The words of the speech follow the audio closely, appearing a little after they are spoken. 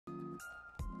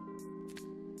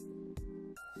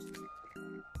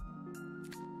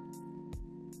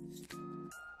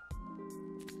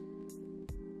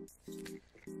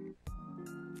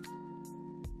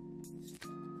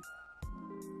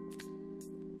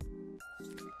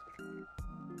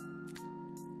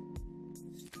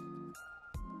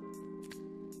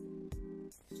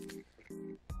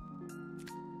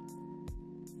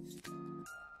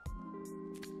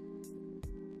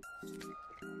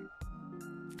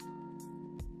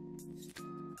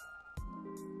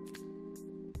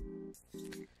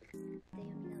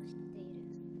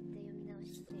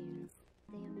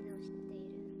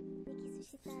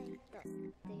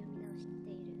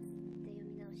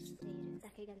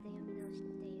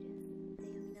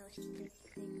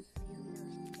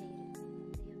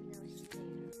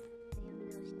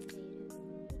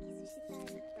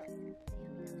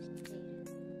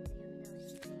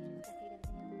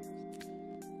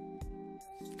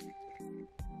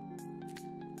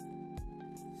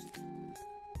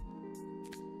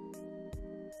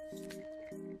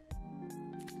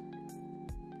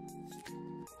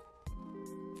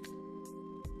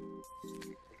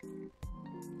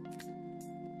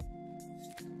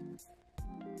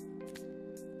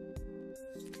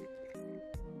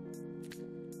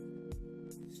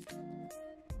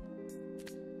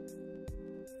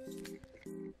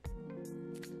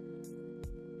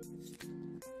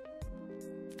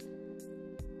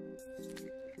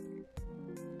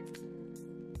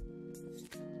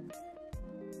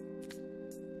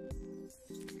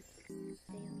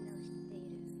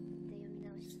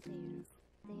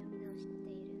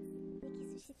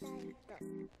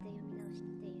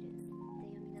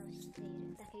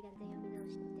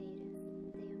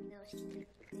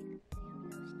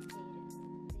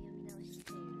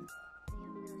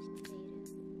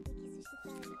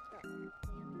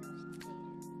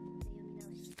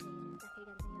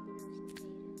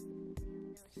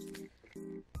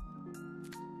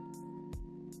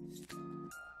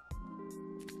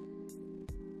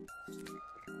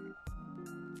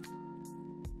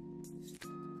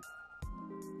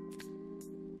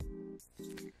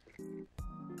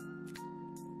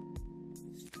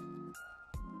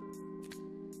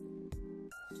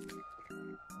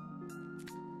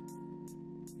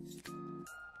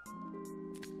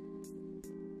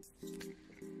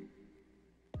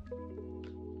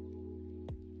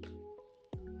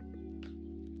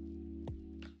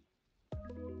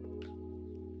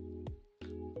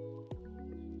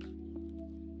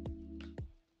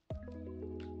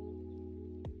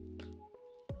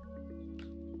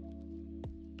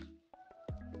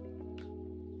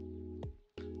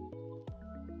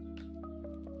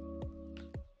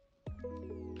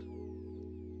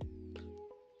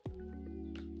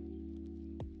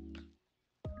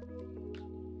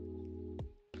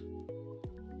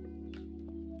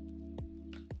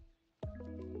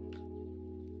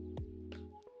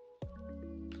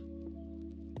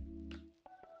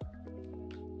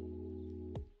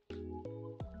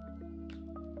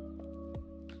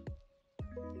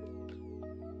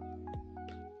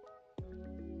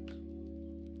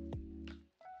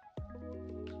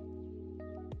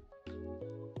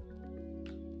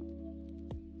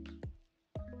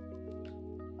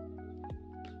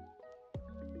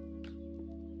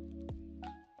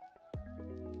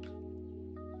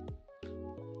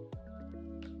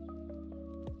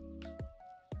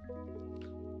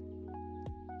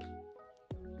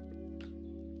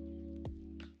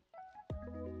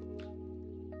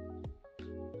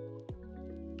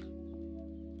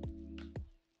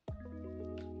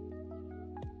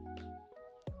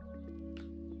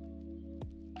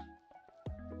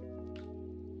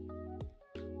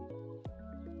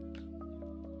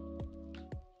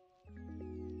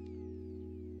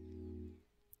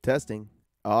Testing.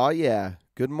 Oh, yeah.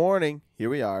 Good morning.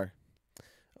 Here we are.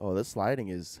 Oh, this lighting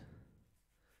is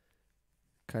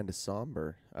kind of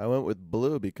somber. I went with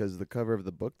blue because the cover of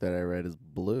the book that I read is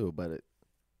blue,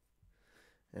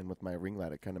 and with my ring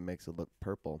light, it kind of makes it look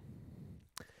purple.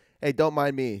 Hey, don't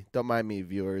mind me. Don't mind me,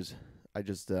 viewers.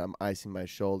 I'm icing my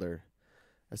shoulder.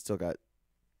 I still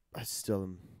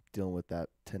am dealing with that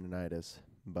tendonitis,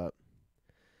 but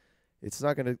it's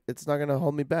not gonna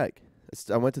hold me back.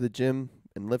 I went to the gym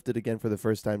and lifted again for the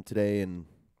first time today in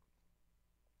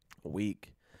a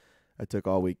week. I took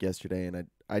all week yesterday, and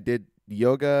I did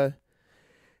yoga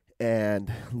and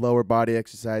lower body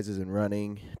exercises and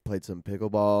running. Played some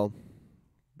pickleball,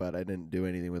 but I didn't do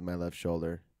anything with my left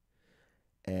shoulder.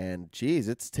 And geez,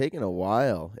 it's taken a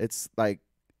while. It's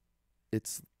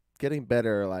getting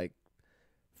better, like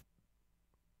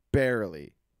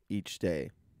barely each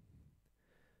day.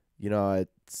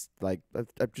 It's like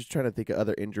I'm just trying to think of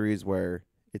other injuries where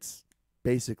it's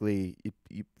basically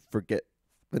you forget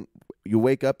when you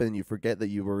wake up and you forget that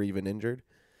you were even injured.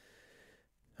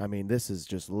 I mean, this is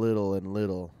just little and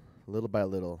little, little by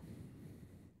little,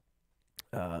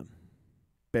 uh,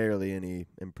 barely any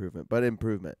improvement, but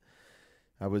improvement.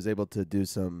 I was able to do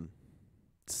some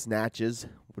snatches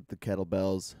with the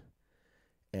kettlebells,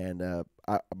 and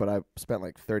I spent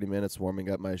like 30 minutes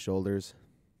warming up my shoulders,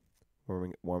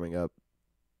 warming up,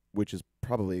 which is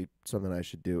probably something I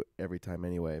should do every time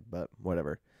anyway, but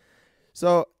whatever.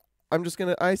 So I'm just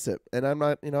going to ice it, and I'm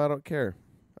not, I don't care.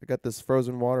 I got this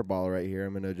frozen water ball right here.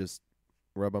 I'm going to just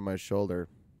rub on my shoulder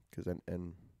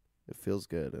and it feels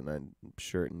good, and I'm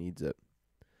sure it needs it.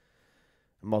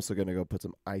 I'm also gonna go put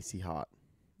some icy hot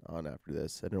on after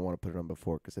this. I didn't want to put it on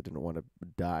before because I didn't want to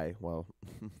die while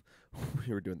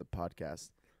we were doing the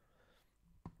podcast.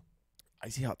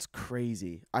 Icy hot's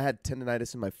crazy. I had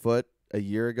tendonitis in my foot a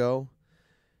year ago,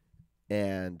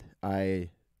 and I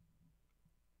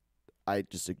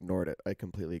just ignored it. I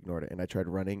completely ignored it, and I tried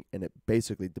running, and it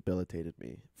basically debilitated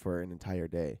me for an entire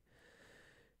day.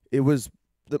 It was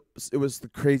the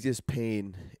craziest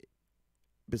pain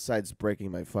besides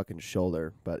breaking my fucking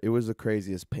shoulder, but it was the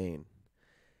craziest pain.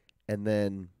 And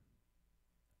then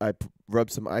I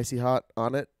rubbed some icy hot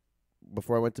on it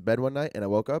before I went to bed one night, and I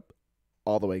woke up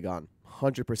all the way gone,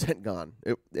 100% gone.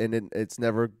 It's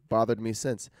never bothered me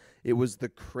since. It was the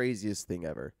craziest thing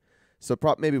ever. So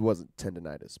maybe it wasn't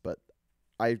tendonitis, but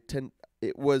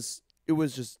it was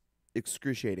just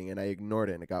excruciating, and I ignored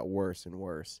it, and it got worse and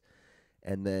worse.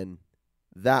 And then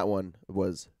that one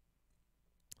was,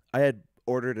 I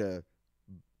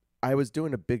was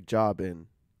doing a big job in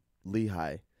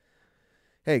Lehigh.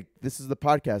 Hey, this is the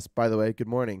podcast, by the way. Good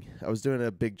morning. I was doing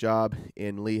a big job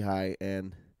in Lehigh,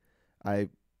 and I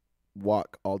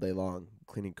walk all day long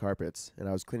cleaning carpets, and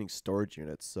I was cleaning storage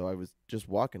units, so I was just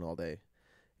walking all day.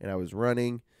 And I was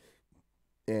running,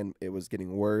 and it was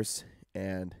getting worse,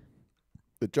 and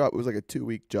the job was like a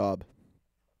 2-week job,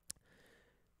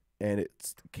 and it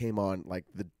came on like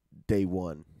the day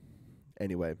one.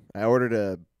 Anyway, I ordered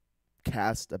a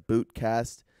boot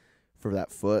cast for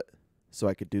that foot so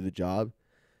I could do the job.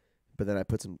 But then I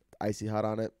put some icy hot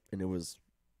on it, and it was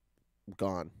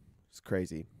gone. It's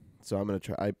crazy. So I'm going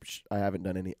to try. I haven't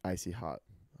done any icy hot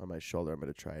on my shoulder. I'm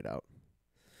going to try it out.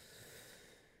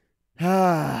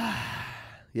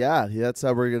 Yeah, that's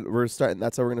how we're starting.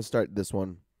 That's how we're going to start this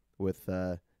one with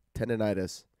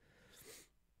tendonitis.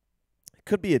 It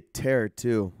could be a tear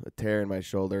too, a tear in my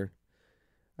shoulder.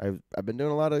 I've been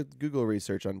doing a lot of Google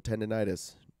research on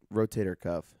tendonitis, rotator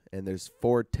cuff, and there's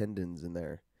 4 tendons in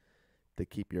there that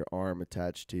keep your arm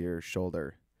attached to your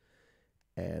shoulder.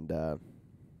 And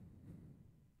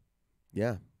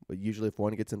yeah, but usually if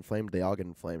one gets inflamed, they all get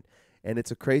inflamed. And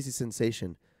it's a crazy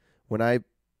sensation. When I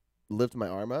lift my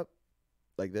arm up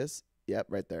like this, yep,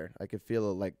 right there, I can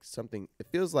feel like something. It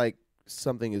feels like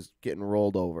something is getting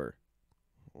rolled over.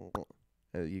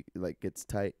 Like gets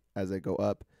tight as I go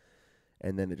up,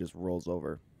 and then it just rolls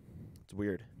over. It's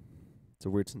weird. It's a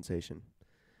weird sensation.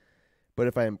 But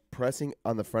if I'm pressing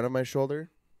on the front of my shoulder,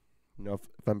 if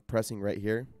I'm pressing right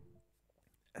here,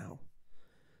 ow.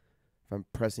 If I'm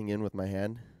pressing in with my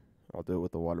hand, I'll do it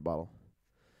with the water bottle.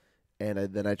 And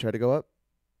then I try to go up.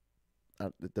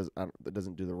 It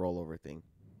doesn't do the rollover thing.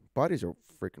 Bodies are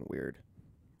freaking weird.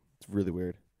 It's really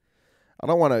weird. I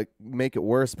don't want to make it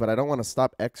worse, but I don't want to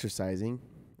stop exercising.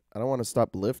 I don't want to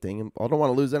stop lifting. I don't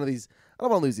want to lose any of these. I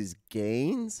don't want to lose these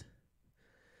gains.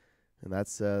 And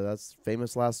that's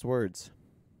famous last words.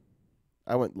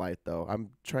 I went light, though.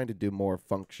 I'm trying to do more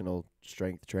functional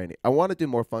strength training. I want to do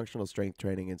more functional strength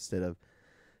training instead of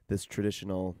this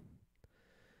traditional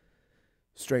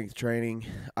strength training,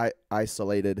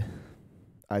 isolating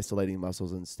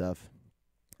muscles and stuff.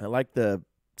 I like the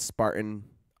Spartan.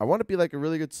 I want to be like a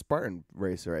really good Spartan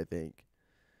racer, I think.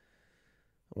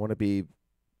 I want to be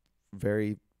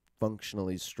very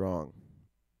functionally strong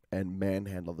and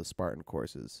manhandle the Spartan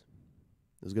courses.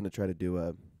 I was going to try to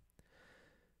do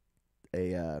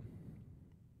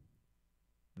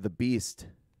the Beast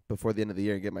before the end of the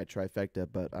year and get my trifecta,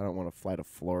 but I don't want to fly to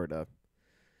Florida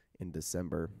in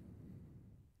December.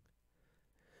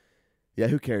 Yeah,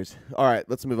 who cares? All right,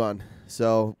 let's move on.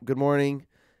 So, good morning.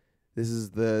 This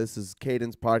is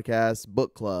Caden's podcast,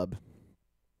 Book Club.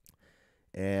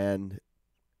 And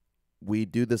we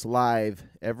do this live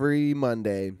every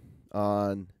Monday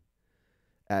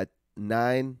at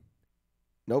 9.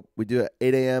 Nope, we do it at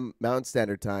 8 a.m. Mountain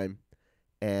Standard Time,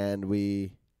 and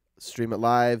we stream it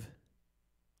live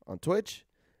on Twitch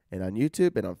and on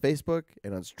YouTube and on Facebook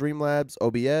and on Streamlabs,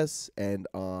 OBS, and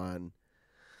on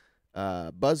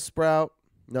Buzzsprout.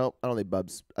 No, I don't think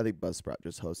I think Buzzsprout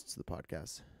just hosts the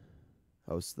podcast.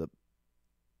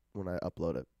 When I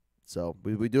upload it. So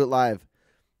we do it live,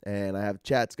 and I have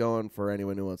chats going for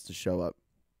anyone who wants to show up.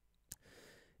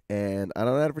 And I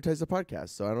don't advertise the podcast,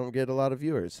 so I don't get a lot of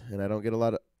viewers, and I don't get a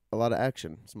lot of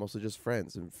action. It's mostly just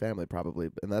friends and family, probably,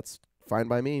 and that's fine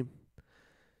by me.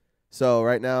 So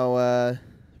right now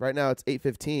it's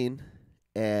 8:15,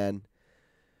 and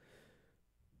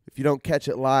if you don't catch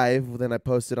it live, then I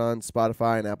post it on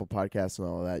Spotify and Apple Podcasts and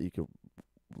all of that. You can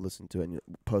listen to it and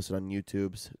post it on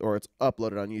YouTube's, or it's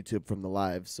uploaded on YouTube from the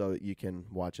live, so you can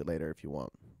watch it later if you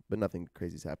want. But nothing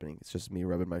crazy is happening. It's just me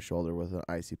rubbing my shoulder with an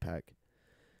icy pack.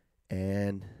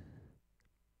 and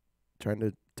trying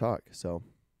to talk. So,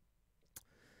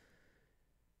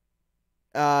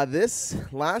 this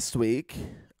last week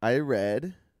I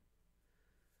read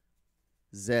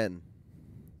Zen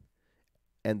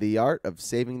and the Art of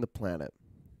Saving the Planet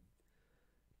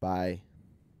by,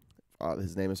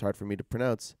 his name is hard for me to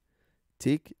pronounce,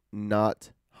 Thich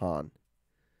Nhat Hanh.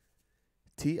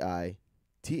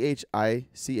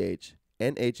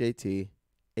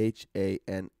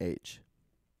 TICHNHATHANH.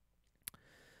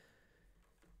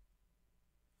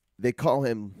 They call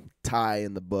him Ty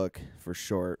in the book for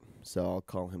short, so I'll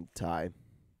call him Ty.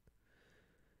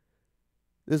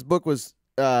 This book was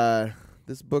let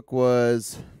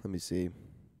me see.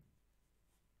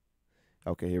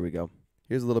 Okay, here we go.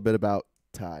 Here's a little bit about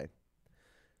Ty.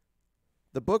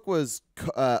 The book was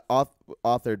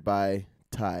authored by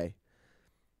Ty,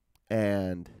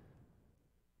 and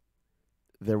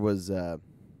there was I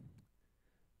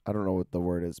don't know what the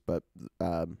word is, but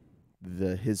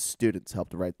his students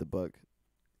helped write the book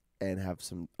and have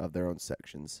some of their own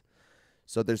sections.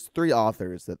 So there's 3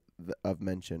 authors of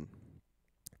mention: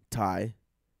 Ty,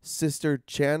 Sister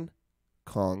Chan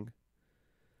Kong,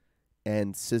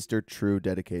 and Sister True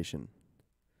Dedication.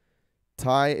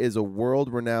 Ty is a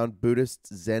world-renowned Buddhist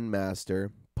Zen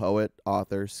master, poet,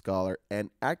 author, scholar,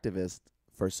 and activist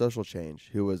for social change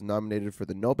who was nominated for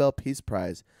the Nobel Peace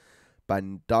Prize by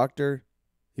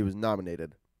he was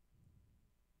nominated.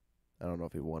 I don't know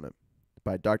if he won it.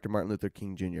 By Dr. Martin Luther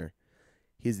King Jr.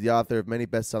 He's the author of many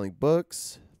best-selling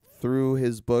books. Through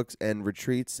his books and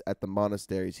retreats at the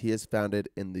monasteries he has founded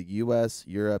in the U.S.,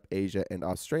 Europe, Asia, and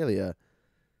Australia.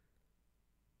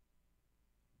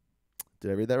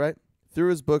 Did I read that right? Through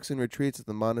his books and retreats at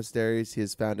the monasteries he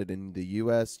has founded in the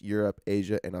U.S., Europe,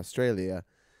 Asia, and Australia,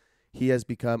 he has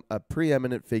become a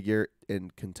preeminent figure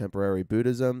in contemporary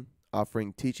Buddhism,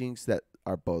 offering teachings that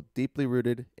are both deeply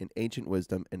rooted in ancient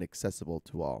wisdom and accessible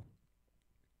to all.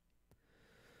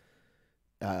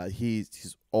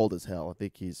 He's old as hell. I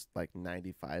think he's like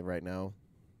 95 right now.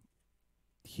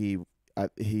 He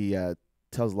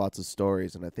tells lots of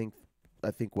stories, and I think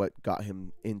what got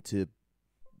him into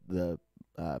the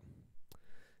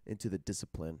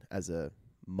discipline as a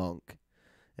monk,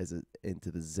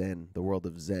 into the world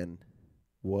of Zen,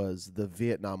 was the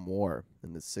Vietnam War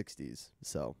in the 60s.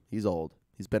 So he's old.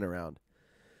 He's been around.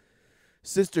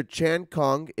 Sister Chan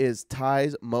Kong is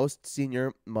Ty's most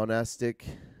senior monastic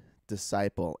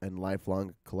disciple and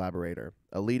lifelong collaborator,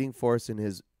 a leading force in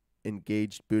his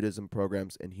engaged Buddhism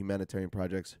programs and humanitarian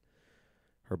projects.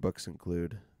 Her books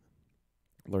include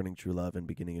Learning True Love and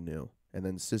Beginning Anew. And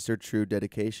then Sister True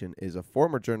Dedication is a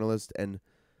former journalist and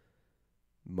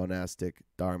monastic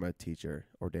Dharma teacher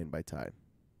ordained by Ty.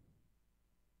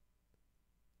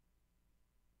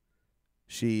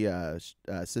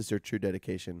 Sister True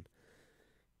Dedication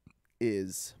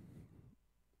is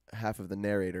half of the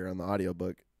narrator on the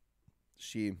audiobook.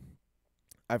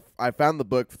 I found the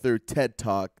book through TED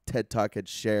Talk. TED Talk had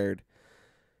shared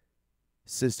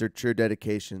Sister True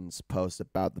Dedication's post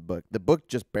about the book. The book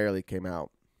just barely came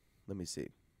out. Let me see.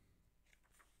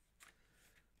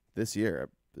 This year,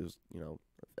 it was,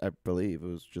 I believe it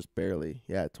was just barely.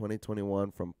 Yeah,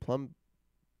 2021 from Plum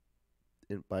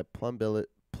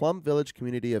Village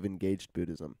Community of Engaged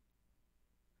Buddhism.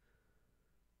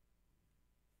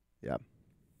 Yeah.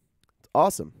 It's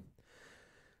awesome.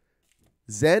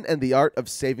 Zen and the Art of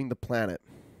Saving the Planet.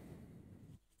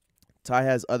 Ty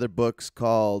has other books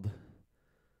called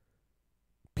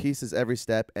Peace is Every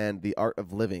Step and The Art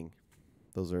of Living.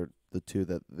 Those are the 2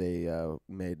 that they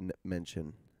made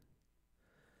mention.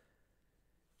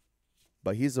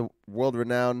 But he's a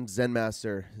world-renowned Zen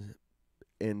master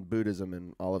in Buddhism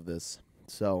and all of this.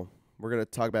 So we're going to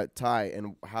talk about Ty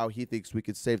and how he thinks we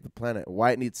could save the planet,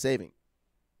 why it needs saving.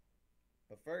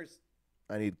 But first,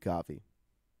 I need coffee.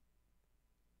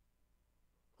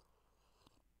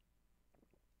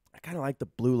 I kind of like the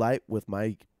blue light with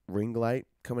my ring light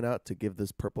coming out to give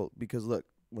this purple. Because look,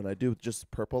 when I do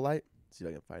just purple light, see if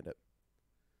I can find it.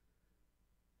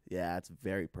 Yeah, it's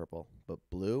very purple. But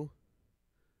blue's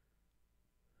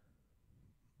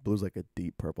like a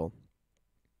deep purple.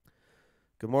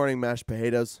 Good morning, mashed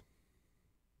potatoes.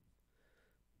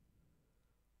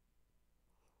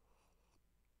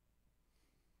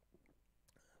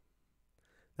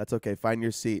 That's okay. Find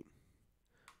your seat.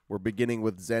 We're beginning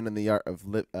with Zen and the Art of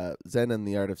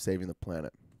Saving the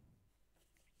Planet.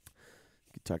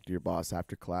 You can talk to your boss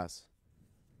after class.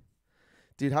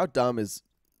 Dude, how dumb is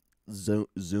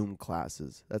Zoom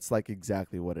classes? That's like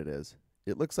exactly what it is.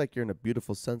 It looks like you're in a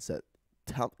beautiful sunset.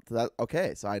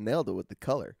 Okay, so I nailed it with the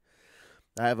color.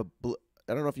 I have I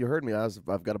don't know if you heard me.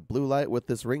 I've got a blue light with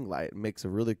this ring light. It makes a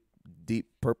really deep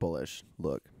purplish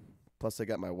look. Plus, I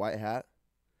got my white hat,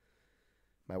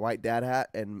 my white dad hat,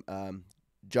 and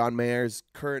John Mayer's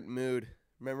Current Mood.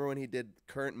 Remember when he did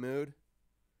Current Mood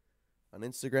on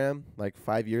Instagram like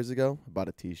 5 years ago? I bought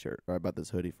a T-shirt, or I bought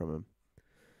this hoodie from him.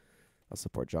 I'll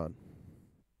support John.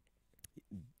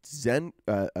 Zoom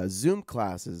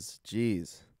classes.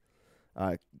 Jeez.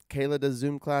 Kayla does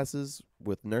Zoom classes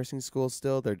with nursing school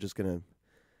still. They're just going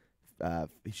to,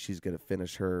 she's going to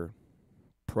finish her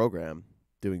program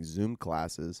doing Zoom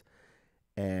classes.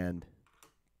 And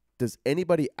does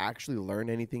anybody actually learn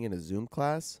anything in a Zoom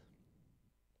class?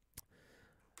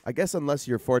 I guess unless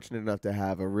you're fortunate enough to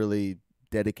have a really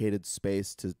dedicated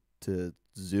space to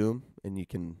Zoom and you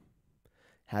can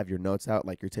have your notes out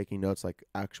like you're taking notes like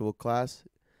actual class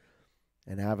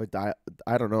and have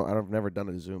I don't know. I've never done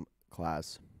a Zoom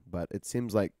class, but it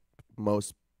seems like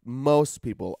most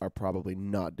people are probably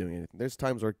not doing anything. There's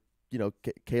times where,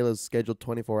 Kayla's scheduled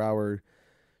 24-hour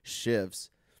shifts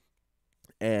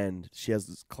and she has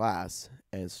this class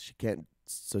and she can't,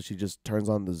 so she just turns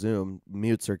on the Zoom,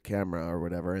 mutes her camera or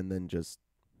whatever, and then just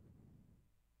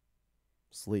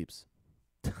sleeps.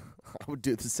 I would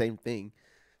do the same thing.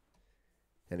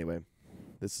 Anyway,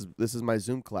 this is my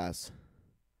Zoom class.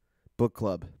 Book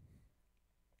club.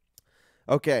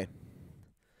 Okay.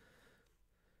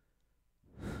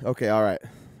 Okay, all right.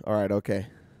 All right, okay.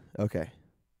 Okay.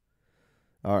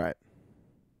 All right.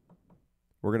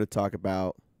 We're going to talk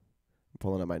about, I'm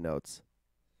pulling up my notes.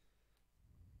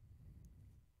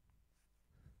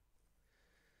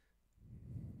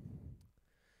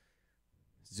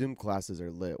 Zoom classes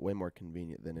are lit, way more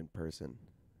convenient than in person.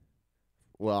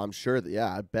 Well, I'm sure that,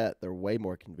 yeah, I bet they're way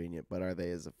more convenient, but are they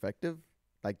as effective?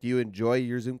 Like, do you enjoy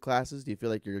your Zoom classes? Do you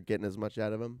feel like you're getting as much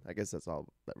out of them? I guess that's all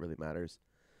that really matters.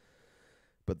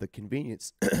 But the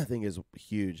convenience thing is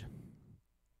huge.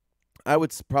 I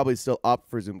would probably still opt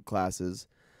for Zoom classes.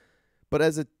 But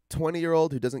as a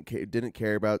 20-year-old who didn't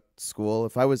care about school,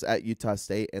 if I was at Utah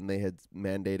State and they had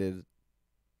mandated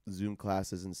Zoom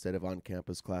classes instead of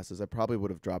on-campus classes, I probably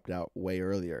would have dropped out way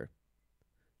earlier.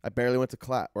 I barely went to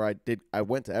class, or I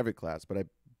went to every class, but I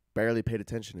barely paid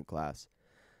attention in class.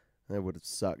 And it would have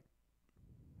sucked.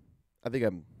 I think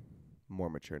I'm more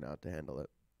mature now to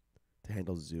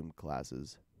handle Zoom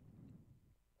classes.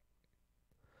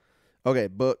 Okay,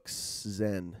 books,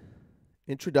 Zen.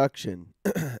 Introduction.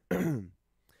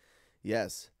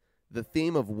 Yes, the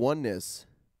theme of oneness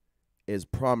is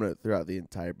prominent throughout the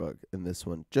entire book in this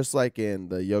one, just like in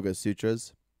the Yoga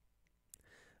Sutras.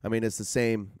 I mean, it's the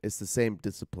same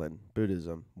discipline,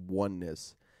 Buddhism,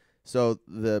 oneness. So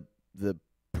the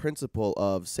principle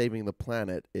of saving the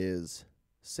planet is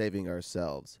saving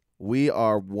ourselves. We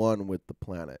are one with the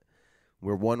planet.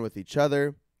 We're one with each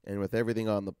other and with everything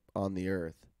on the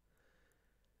earth.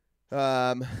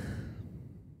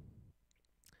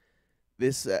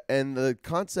 This and the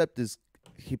concept is,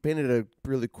 he painted a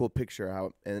really cool picture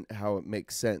how it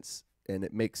makes sense, and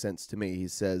it makes sense to me. He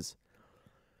says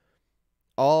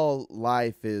all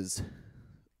life is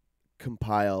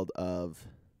compiled of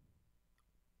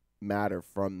matter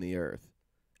from the earth.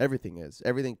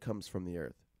 Everything comes from the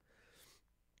earth.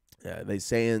 They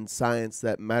say in science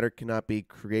that matter cannot be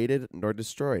created nor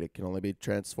destroyed. It can only be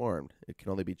transformed. It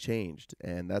can only be changed,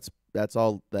 and that's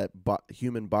all that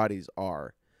human bodies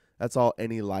are. That's all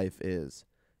any life is.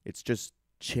 It's just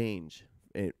change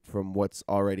from what's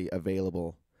already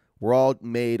available. We're all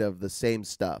made of the same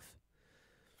stuff.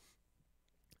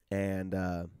 And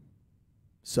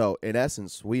so in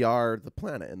essence, we are the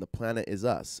planet, and the planet is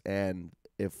us. And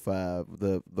if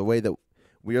the way that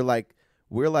we're like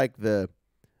the,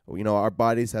 our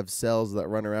bodies have cells that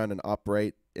run around and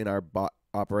operate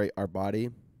our body.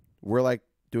 We're like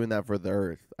doing that for the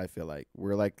earth. I feel like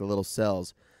we're like the little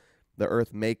cells. The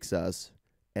earth makes us,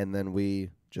 and then we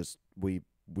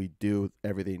do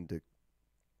everything to,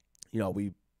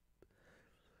 we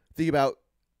think about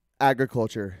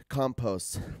agriculture,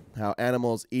 compost, how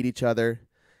animals eat each other,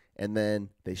 and then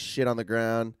they shit on the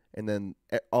ground, and then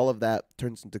all of that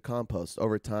turns into compost.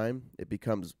 Over time, it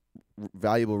becomes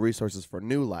valuable resources for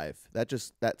new life.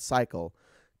 That cycle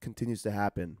continues to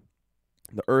happen.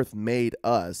 The earth made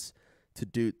us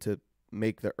to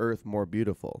make the earth more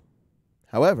beautiful.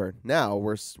 However, now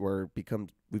we've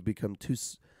become too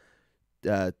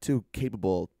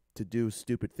capable to do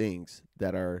stupid things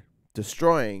that are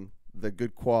destroying the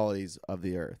good qualities of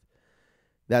the earth.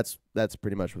 That's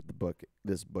pretty much what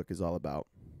this book is all about.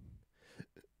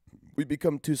 We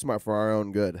become too smart for our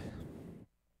own good.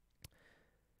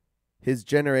 His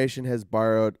generation has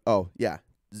borrowed.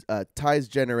 Ty's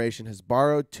generation has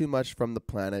borrowed too much from the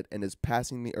planet and is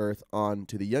passing the earth on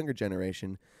to the younger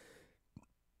generation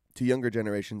to younger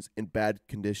generations in bad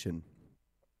condition.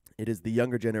 It is the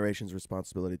younger generation's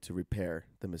responsibility to repair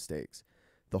the mistakes.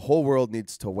 The whole world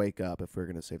needs to wake up if we're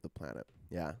going to save the planet.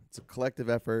 Yeah, it's a collective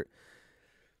effort.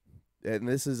 And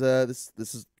this is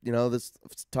this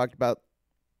talked about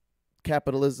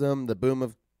capitalism, the boom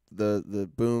of the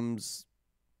booms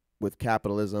with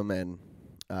capitalism, and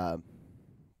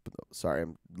sorry,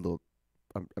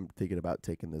 I'm thinking about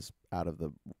taking this out of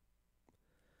the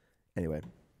anyway.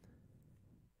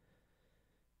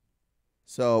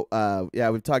 So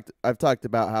I've talked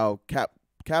about how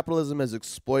capitalism has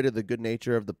exploited the good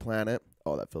nature of the planet.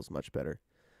 Oh, that feels much better.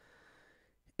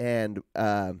 And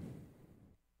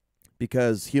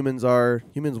because humans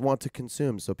want to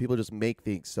consume, so people just make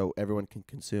things so everyone can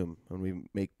consume.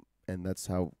 And that's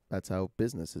how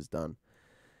business is done.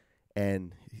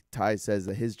 And Ty says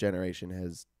that his generation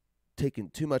has taken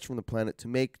too much from the planet to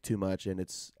make too much,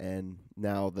 and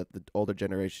now that the older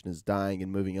generation is dying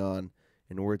and moving on,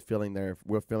 and we're filling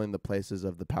the places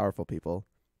of the powerful people,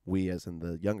 we as in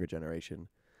the younger generation,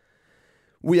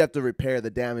 we have to repair the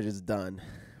damages done.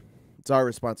 It's our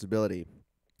responsibility,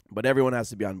 but everyone has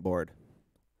to be on board.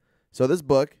 So this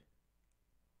book's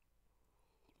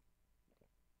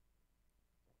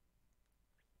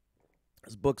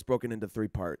broken into 3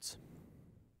 parts.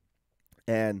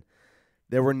 And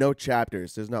there were no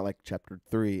chapters. There's not like chapter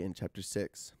 3 and chapter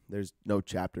 6. There's no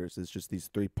chapters. It's just these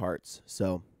 3 parts.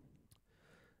 So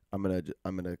I'm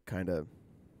gonna kind of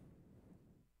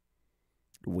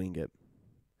wing it.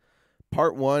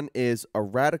 Part 1 is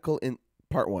radical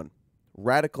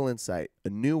insight, a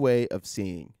new way of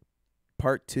seeing.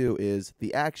 Part 2 is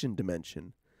the action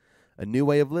dimension, a new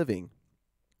way of living.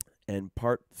 And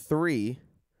part 3,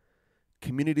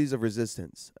 communities of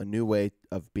resistance, a new way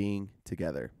of being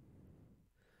together.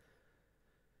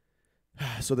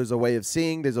 So there's a way of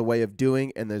seeing, there's a way of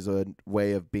doing, and there's a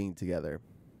way of being together.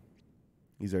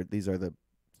 These are the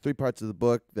 3 parts of the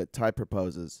book that Ty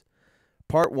proposes.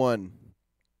 Part 1,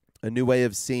 a new way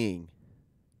of seeing.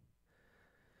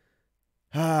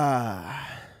 The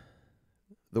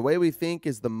way we think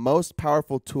is the most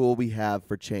powerful tool we have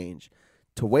for change.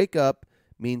 To wake up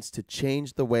means to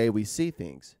change the way we see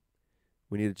things.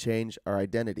 We need to change our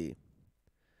identity.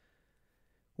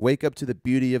 Wake up to the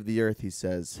beauty of the earth, he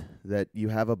says, that you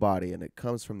have a body and it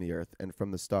comes from the earth and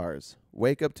from the stars.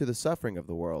 Wake up to the suffering of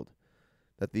the world,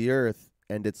 that the earth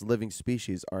and its living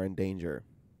species are in danger.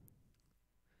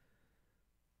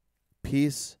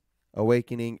 Peace,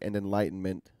 awakening, and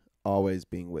enlightenment always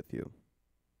being with you.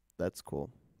 That's cool.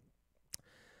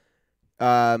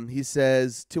 He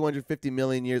says 250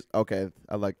 million years. Okay,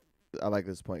 I like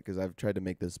this point because I've tried to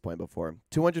make this point before.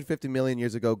 250 million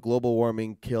years ago, global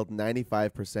warming killed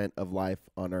 95% of life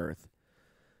on Earth.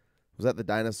 Was that the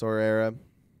dinosaur era?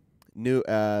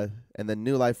 And then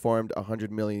new life formed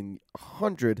 100 million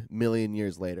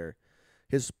years later.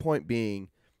 His point being,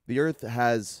 the Earth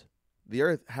has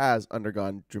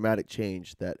undergone dramatic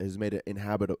change that has made it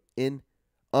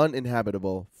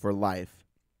uninhabitable for life.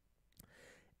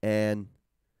 And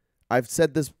I've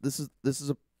said this is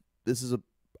a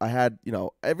I had,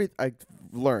 I've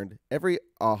learned every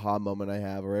aha moment I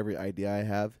have or every idea I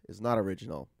have is not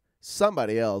original.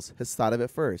 Somebody else has thought of it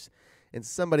first, and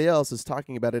somebody else is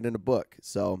talking about it in a book.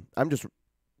 So I'm just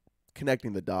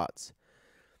connecting the dots.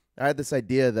 I had this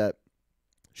idea that,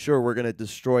 sure, we're going to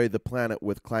destroy the planet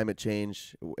with climate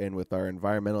change and with our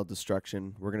environmental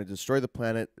destruction. We're going to destroy the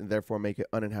planet and therefore make it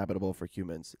uninhabitable for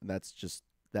humans. And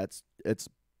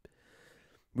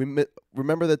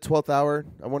remember the 12th hour?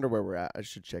 I wonder where we're at. I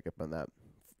should check up on that.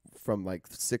 From like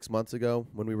 6 months ago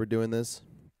when we were doing this.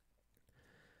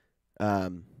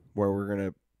 Where we're going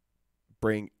to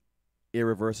bring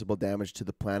irreversible damage to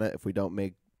the planet if we don't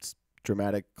make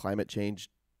dramatic climate change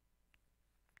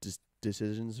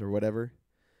decisions or whatever.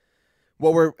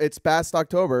 Well, it's past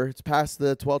October. It's past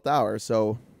the 12th hour.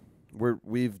 So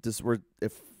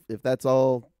if that's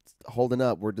all holding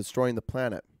up, we're destroying the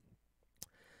planet.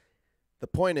 The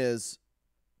point is,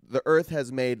 the Earth has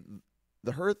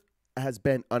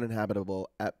been uninhabitable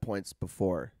at points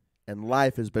before, and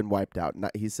life has been wiped out.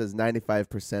 He says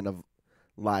 95% of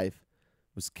life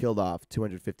was killed off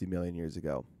 250 million years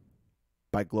ago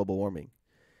by global warming.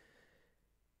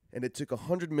 And it took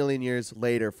 100 million years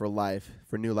later for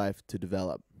new life to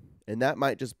develop. And that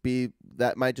might just be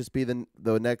the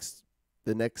next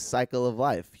cycle of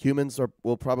life. Humans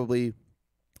will probably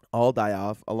all die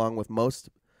off, along with most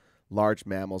large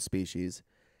mammal species,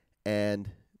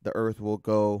 and the Earth will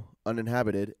go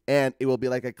uninhabited, and it will be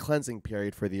like a cleansing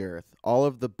period for the Earth. All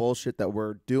of the bullshit that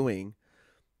we're doing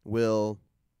will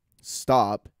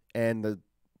stop, and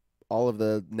all of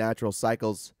the natural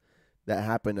cycles that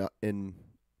happen in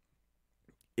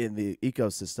in the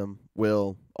ecosystem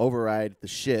will override the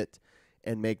shit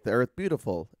and make the earth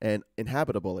beautiful and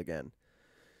inhabitable again.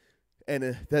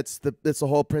 And that's the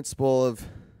whole principle of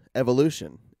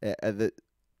evolution.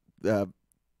 That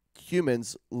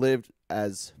humans lived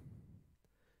as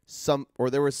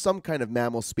there was some kind of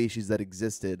mammal species that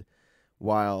existed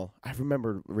while I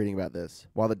remember reading about this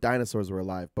while the dinosaurs were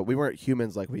alive, but we weren't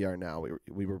humans like we are now.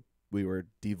 We were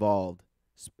devolved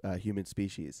human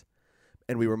species,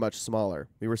 and we were much smaller.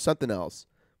 We were something else.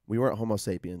 We weren't Homo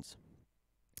sapiens,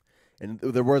 and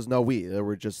there was no we. There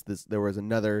were just this. There was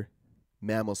another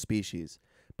mammal species,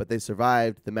 but they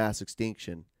survived the mass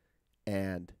extinction,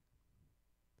 and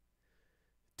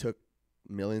took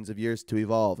millions of years to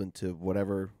evolve into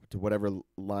whatever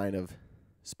line of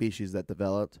species that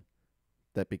developed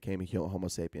that became a Homo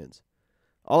sapiens.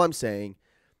 All I'm saying,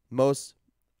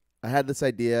 I had this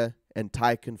idea, and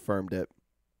Ty confirmed it,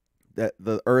 that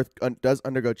the Earth does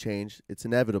undergo change. It's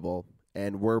inevitable,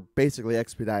 and we're basically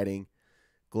expediting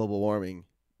global warming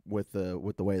with the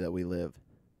way that we live.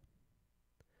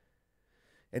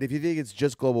 And if you think it's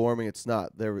just global warming, it's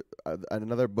not. There,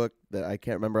 another book that I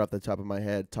can't remember off the top of my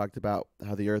head talked about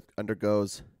how the Earth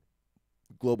undergoes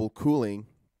global cooling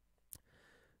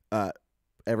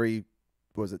every,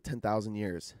 10,000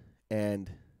 years, or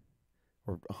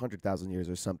 100,000 years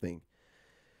or something.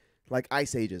 Like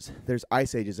ice ages. There's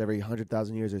ice ages every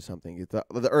 100,000 years or something.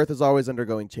 The Earth is always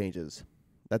undergoing changes.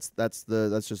 That's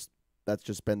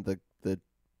just been the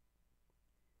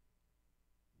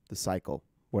cycle.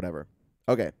 Whatever.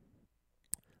 Okay.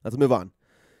 Let's move on.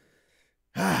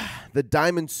 The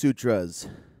Diamond Sutras.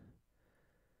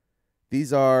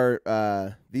 These are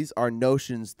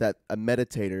notions that a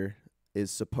meditator is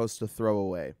supposed to throw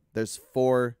away. There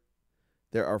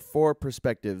are four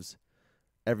perspectives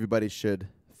everybody should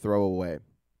throw away.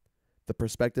 The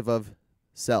perspective of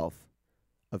self,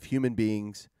 of human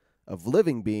beings, of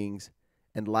living beings,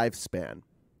 and lifespan.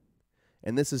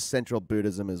 And this is central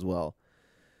Buddhism as well.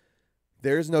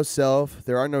 There is no self,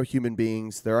 there are no human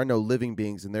beings, there are no living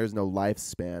beings, and there is no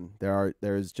lifespan.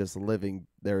 There is just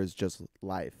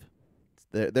life.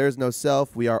 There is no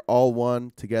self. We are all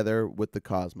one together with the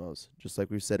cosmos. Just like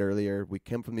we said earlier, we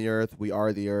came from the earth. We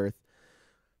are the earth.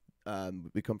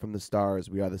 We come from the stars.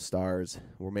 We are the stars.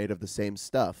 We're made of the same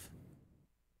stuff.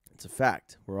 It's a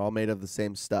fact. We're all made of the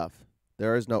same stuff.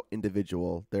 There is no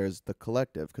individual. There's the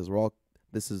collective, because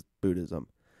this is Buddhism.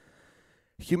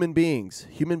 Human beings.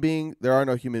 There are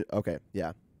no human. Okay,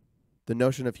 yeah. The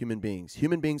notion of human beings.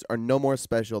 Human beings are no more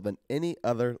special than any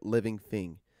other living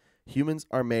thing. Humans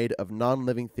are made of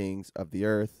non-living things of the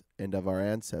earth and of our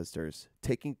ancestors.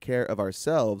 Taking care of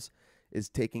ourselves is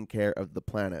taking care of the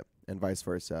planet, and vice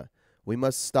versa. We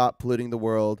must stop polluting the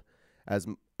world as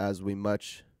we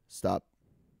much stop.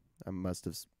 I must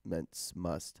have meant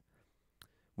must.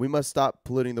 We must stop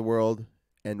polluting the world,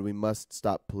 and we must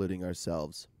stop polluting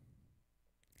ourselves.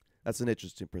 That's an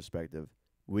interesting perspective.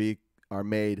 We are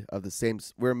made of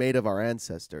we're made of our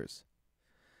ancestors.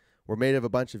 We're made of a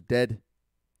bunch of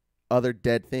other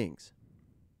dead things.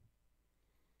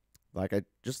 Like I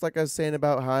was saying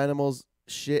about how animals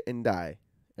shit and die,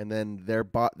 and then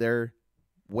their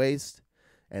waste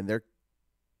and their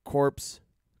corpses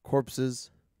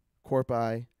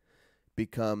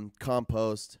become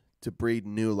compost to breed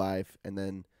new life, and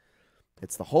then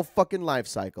it's the whole fucking life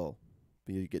cycle.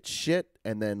 You get shit,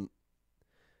 and then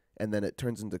it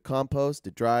turns into compost.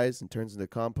 It dries and turns into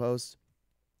compost,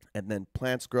 and then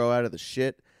plants grow out of the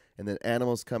shit, and then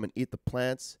animals come and eat the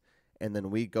plants, and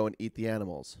then we go and eat the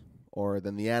animals. Or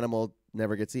then the animal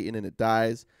never gets eaten and it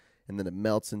dies, and then it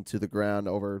melts into the ground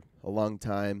over a long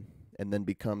time, and then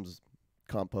becomes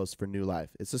compost for new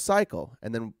life. It's a cycle,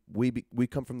 and then we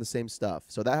come from the same stuff.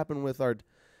 So that happened with our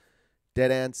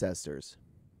dead ancestors.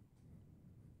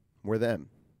 We're them.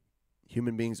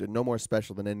 Human beings are no more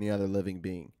special than any other living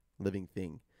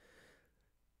thing.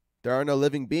 There are no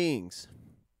living beings.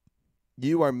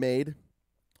 You are made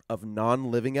of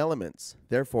non-living elements.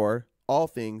 Therefore, all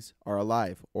things are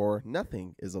alive, or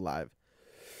nothing is alive.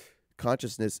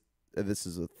 Consciousness, this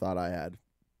is a thought I had.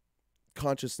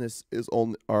 Consciousness is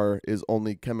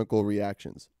only chemical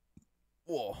reactions.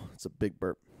 Whoa, it's a big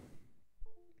burp.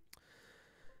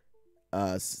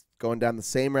 Going down the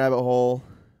same rabbit hole.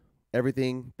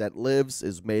 Everything that lives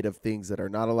is made of things that are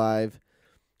not alive.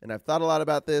 And I've thought a lot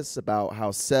about this, about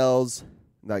how cells,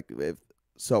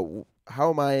 how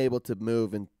am I able to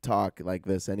move and talk like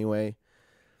this anyway?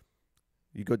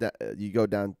 You go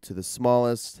down to the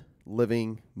smallest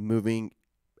living, moving,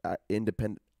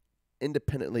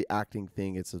 independently acting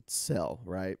thing. It's a cell,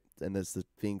 right? And there's the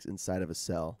things inside of a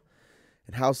cell.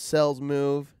 And how cells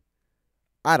move,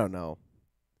 I don't know.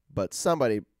 But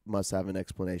somebody must have an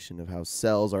explanation of how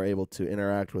cells are able to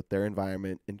interact with their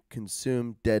environment and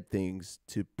consume dead things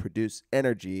to produce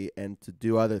energy and to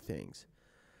do other things.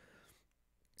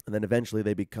 And then eventually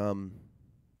they become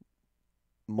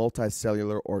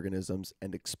multicellular organisms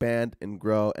and expand and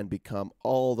grow and become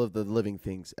all of the living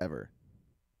things ever.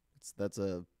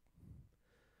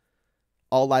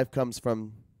 All life comes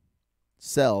from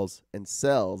cells, and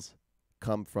cells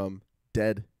come from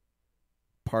dead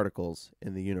particles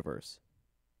in the universe.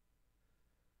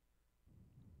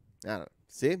 I don't know.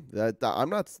 See,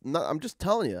 I'm just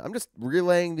telling you. I'm just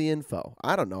relaying the info.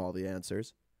 I don't know all the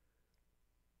answers.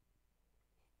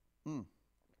 Oh,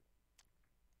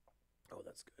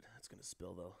 that's good. That's gonna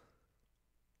spill though.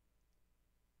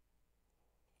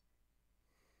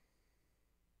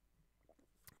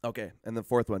 Okay, and the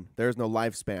fourth one. There is no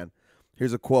lifespan.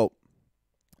 Here's a quote.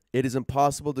 It is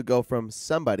impossible to go from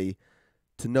somebody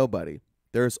to nobody.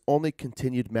 There is only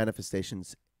continued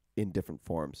manifestations in different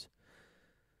forms.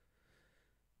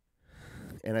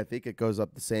 And I think it goes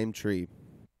up the same tree.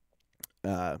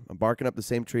 I'm barking up the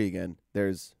same tree again.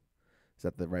 Is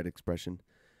that the right expression?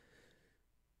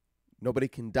 Nobody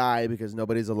can die because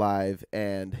nobody's alive,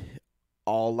 and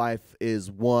all life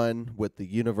is one with the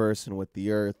universe and with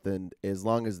the earth, and as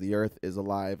long as the earth is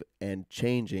alive and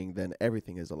changing, then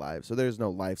everything is alive. So there's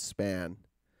no lifespan.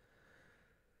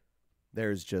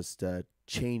 There's just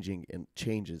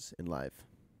changes in life.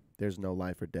 There's no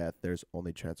life or death. There's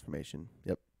only transformation.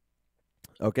 Yep.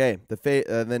 Okay.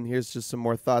 Then here's just some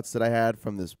more thoughts that I had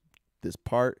from this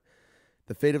part.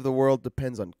 The fate of the world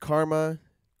depends on karma.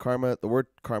 The word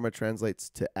karma translates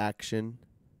to action.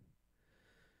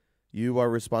 You are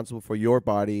responsible for your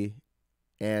body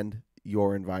and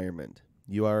your environment.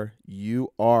 You are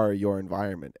your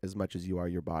environment as much as you are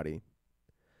your body.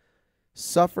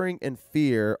 Suffering and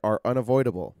fear are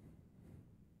unavoidable.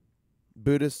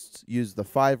 Buddhists use the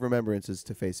 5 remembrances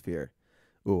to face fear.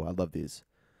 Ooh, I love these.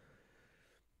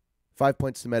 5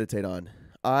 points to meditate on.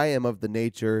 I am of the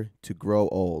nature to grow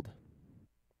old.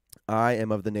 I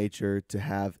am of the nature to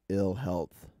have ill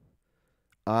health.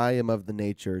 I am of the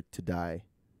nature to die.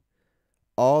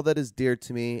 All that is dear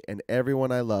to me and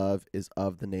everyone I love is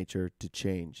of the nature to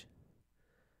change.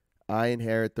 I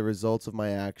inherit the results of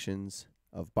my actions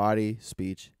of body,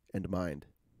 speech, and mind.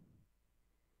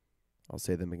 I'll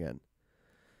say them again.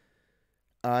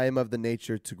 I am of the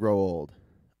nature to grow old.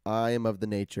 I am of the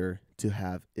nature to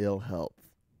have ill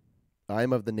health. I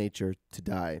am of the nature to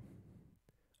die.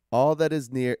 All that is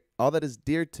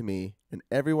dear to me and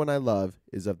everyone I love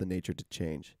is of the nature to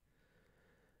change.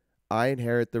 I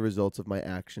inherit the results of my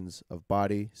actions of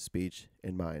body, speech,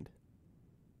 and mind.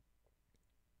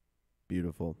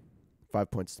 Beautiful.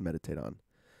 5 points to meditate on.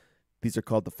 These are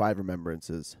called the 5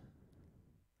 remembrances.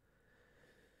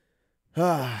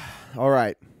 All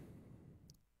right.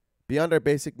 Beyond our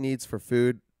basic needs for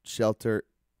food, shelter,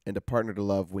 and a partner to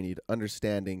love, we need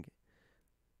understanding,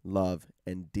 love,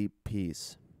 and deep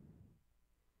peace.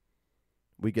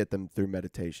 We get them through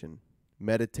meditation.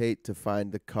 Meditate to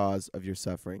find the cause of your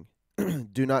suffering.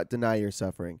 Do not deny your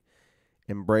suffering.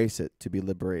 Embrace it to be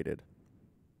liberated.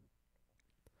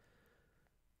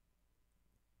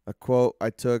 A quote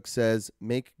I took says,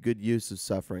 "Make good use of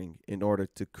suffering in order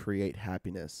to create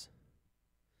happiness."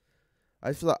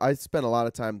 I feel I spent a lot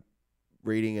of time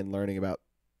reading and learning about,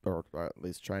 or at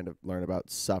least trying to learn about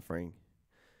suffering.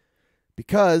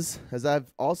 Because, as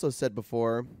I've also said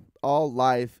before, all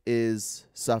life is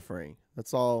suffering.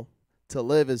 That's all. To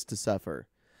live is to suffer.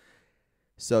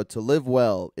 So to live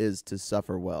well is to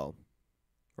suffer well,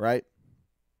 right?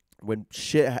 When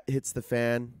shit hits the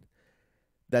fan,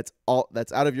 that's out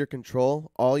of your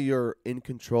control. All you're in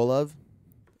control of.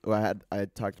 Oh, I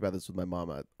had talked about this with my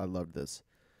mom. I loved this.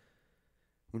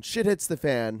 When shit hits the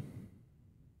fan,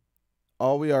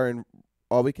 all we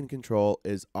can control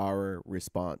is our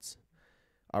response.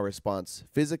 Our response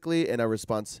physically and our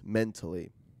response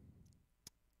mentally.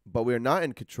 But we are not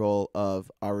in control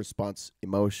of our response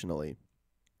emotionally.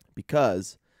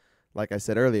 Because, like I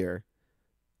said earlier,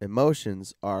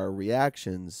 emotions are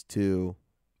reactions to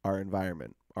our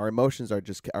environment. Our emotions are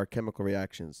just our chemical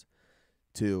reactions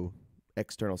to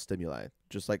external stimuli.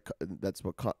 Just like that's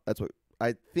what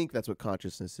I think that's what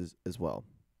consciousness is as well.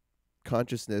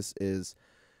 Consciousness is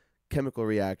chemical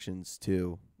reactions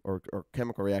to or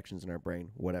chemical reactions in our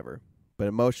brain, whatever. But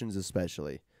emotions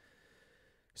especially.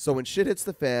 So when shit hits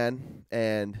the fan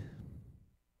and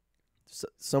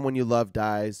someone you love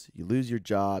dies, you lose your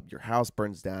job, your house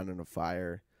burns down in a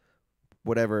fire,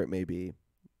 whatever it may be,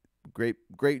 great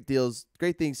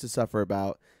things to suffer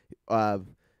about.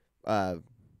 Ty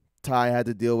had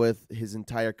to deal with his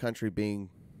entire country being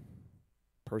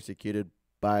persecuted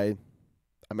by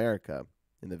America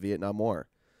in the Vietnam War.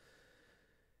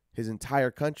 His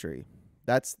entire country.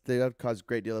 That caused a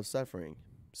great deal of suffering.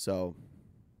 So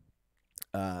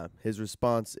his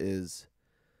response is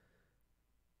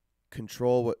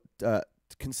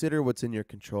consider what's in your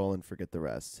control and forget the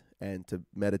rest, and to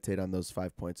meditate on those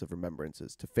 5 points of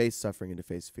remembrances, to face suffering and to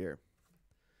face fear.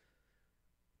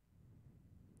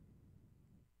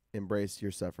 Embrace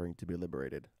your suffering to be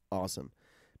liberated. Awesome.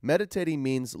 Meditating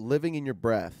means living in your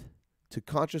breath, to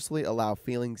consciously allow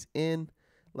feelings in,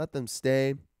 let them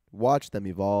stay, watch them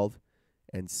evolve,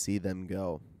 and see them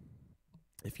go.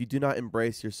 If you do not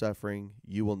embrace your suffering,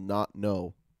 you will not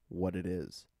know what it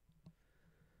is.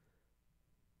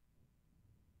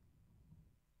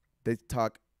 They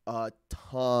talk a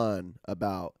ton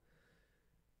about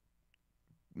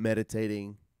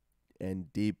meditating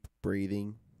and deep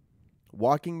breathing.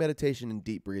 Walking meditation and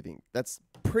deep breathing. That's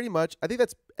pretty much, I think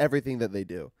that's everything that they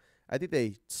do. I think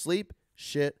they sleep,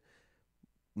 shit,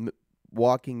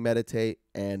 walking, meditate,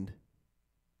 and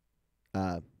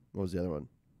what was the other one?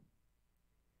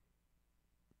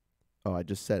 Oh, I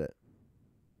just said it.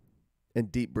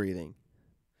 And deep breathing.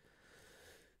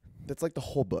 That's like the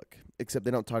whole book, except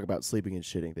they don't talk about sleeping and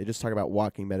shitting. They just talk about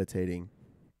walking, meditating.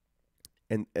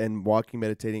 And walking,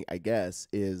 meditating, I guess,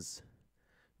 is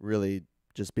really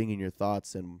just being in your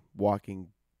thoughts and walking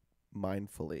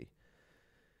mindfully.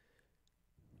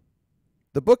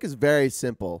 The book is very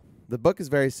simple.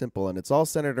 And it's all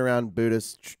centered around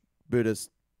Buddhist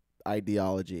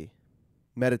ideology.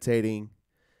 Meditating,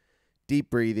 deep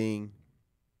breathing,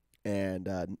 and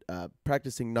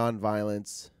practicing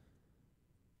nonviolence.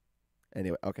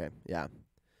 Anyway, okay, yeah.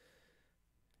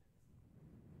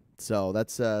 So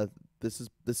that's this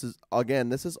is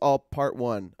all part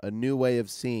 1, a new way of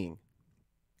seeing,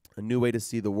 a new way to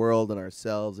see the world and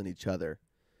ourselves and each other.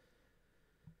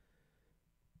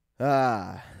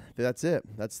 That's it.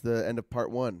 That's the end of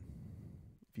part 1.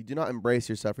 If you do not embrace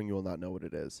your suffering, you will not know what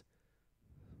it is.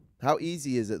 How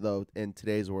easy is it, though, in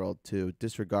today's world to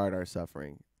disregard our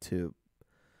suffering, to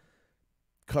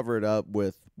cover it up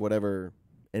with whatever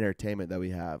entertainment that we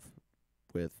have,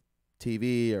 with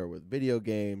TV or with video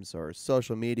games or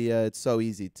social media. It's so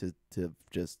easy to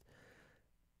just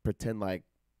pretend like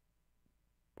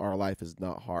our life is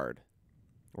not hard,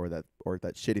 or that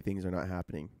shitty things are not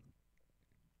happening.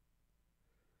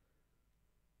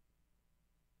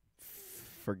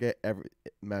 Forget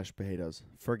mashed potatoes.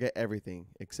 Forget everything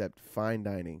except fine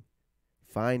dining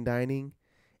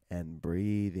and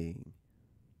breathing.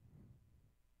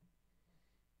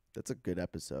 That's a good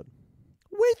episode.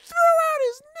 We threw out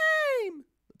his name.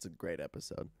 That's a great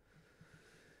episode.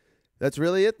 That's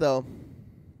really it, though.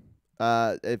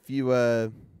 If you,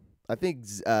 I think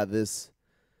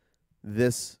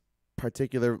this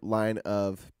particular line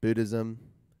of Buddhism,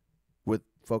 with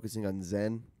focusing on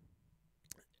Zen,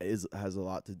 has a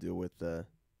lot to do with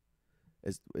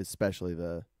especially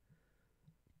the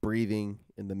breathing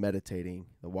and the meditating,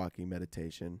 the walking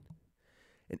meditation,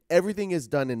 and everything is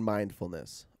done in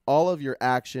mindfulness. All of your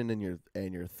action and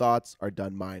your thoughts are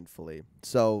done mindfully.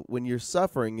 So when you're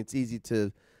suffering, it's easy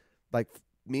to, like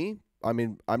me. I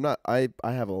mean, I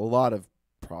have a lot of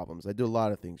problems. I do a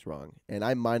lot of things wrong, and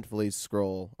I mindfully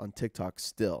scroll on TikTok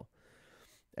still.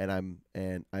 And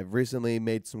I've recently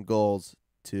made some goals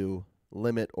to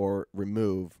limit or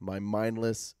remove my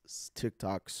mindless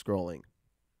TikTok scrolling.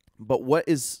 But what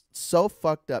is so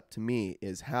fucked up to me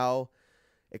is how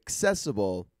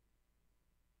accessible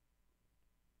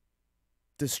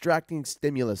distracting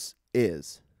stimulus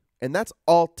is. And that's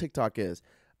all TikTok is.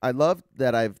 I love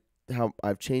that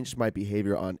I've changed my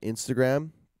behavior on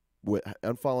Instagram, with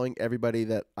unfollowing everybody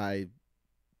that I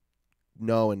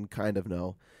know and kind of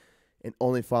know, and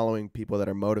only following people that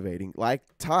are motivating, like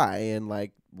Ty and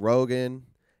like Rogan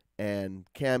and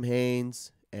Cam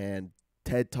Hanes and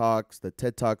TED Talks, the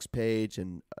TED Talks page,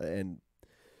 and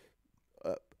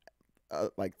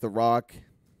like The Rock,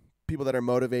 people that are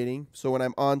motivating. So when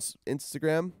I'm on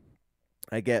Instagram,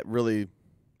 I get really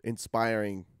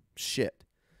inspiring shit.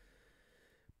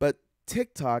 But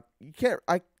TikTok, you can't.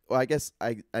 I guess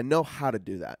I know how to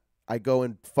do that. I go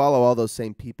and follow all those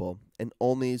same people and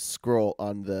only scroll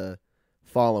on the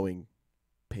following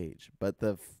page. But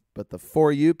the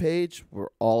For You page, where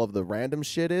all of the random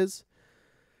shit is,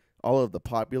 all of the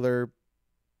popular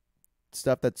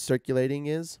stuff that's circulating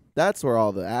is, that's where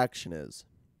all the action is.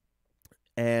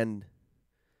 And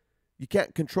you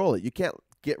can't control it. You can't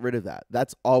get rid of that.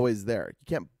 That's always there.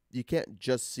 You can't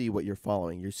just see what you're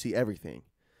following. You see everything.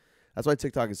 That's why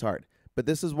TikTok is hard. But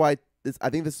this is why I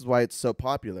think this is why it's so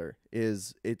popular.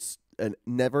 Is it's a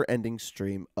never-ending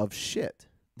stream of shit.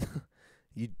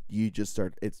 You just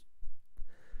start. It's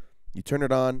You turn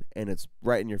it on and it's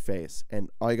right in your face. And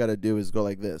all you got to do is go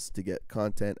like this to get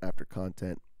content after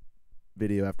content,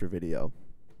 video after video.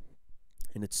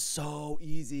 And it's so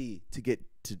easy to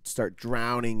start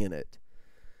drowning in it.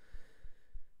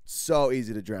 So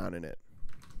easy to drown in it.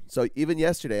 So even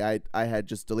yesterday, I had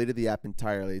just deleted the app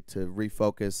entirely to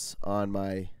refocus on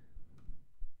my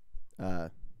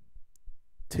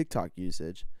TikTok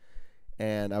usage.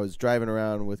 And I was driving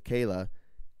around with Kayla,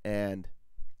 and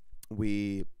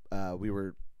we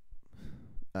were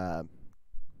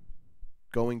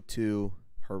going to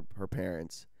her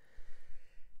parents,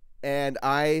 and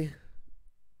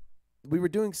we were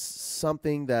doing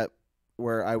something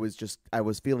where I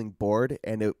was feeling bored,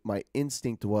 and my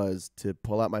instinct was to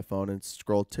pull out my phone and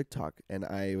scroll TikTok, and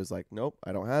I was like, nope,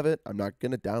 I don't have it. I'm not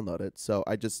gonna download it. So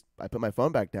I put my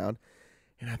phone back down,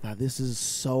 and I thought, this is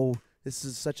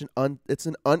such it's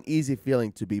an uneasy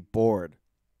feeling to be bored.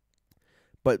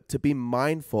 But to be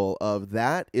mindful of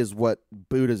that is what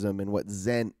Buddhism and what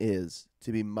Zen is.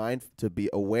 To be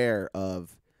aware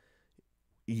of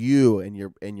you and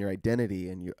your identity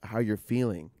and how you're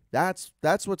feeling. That's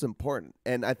what's important.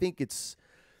 And I think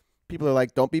people are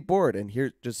like, don't be bored, and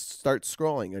here, just start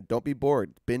scrolling, or don't be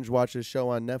bored, binge watch a show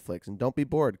on Netflix, and don't be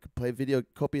bored, play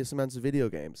copious amounts of video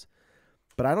games.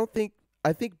 But I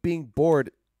think being bored,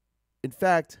 in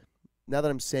fact, now that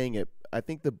I'm saying it, I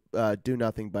think the Do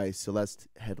Nothing by Celeste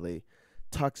Headley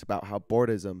talks about how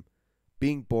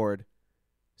being bored,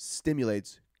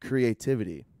 stimulates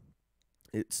creativity.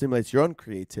 It stimulates your own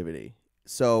creativity.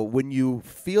 So when you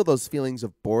feel those feelings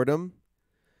of boredom,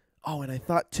 and I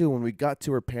thought too, when we got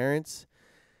to her parents,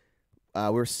 we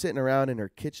were sitting around in her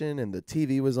kitchen and the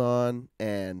TV was on,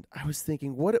 and I was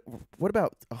thinking, what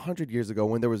about 100 years ago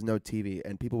when there was no TV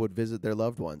and people would visit their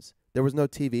loved ones? There was no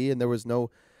TV and there was no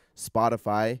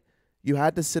Spotify. You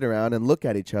had to sit around and look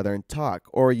at each other and talk,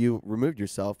 or you removed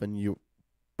yourself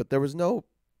but there was no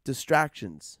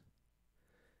distractions.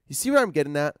 You see where I'm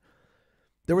getting at?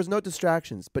 There was no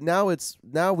distractions, but now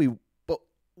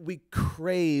we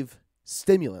crave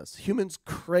stimulus. Humans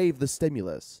crave the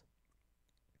stimulus.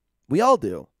 We all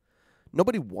do.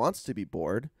 Nobody wants to be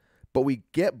bored, but we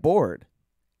get bored.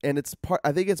 And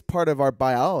I think it's part of our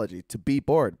biology to be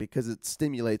bored because it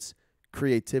stimulates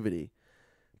creativity.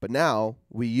 But now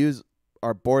we use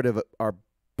our boredom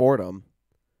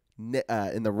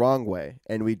in the wrong way,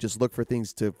 and we just look for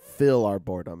things to fill our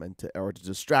boredom or to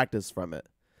distract us from it.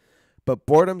 But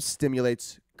boredom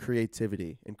stimulates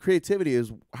creativity, and creativity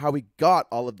is how we got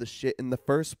all of the shit in the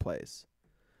first place.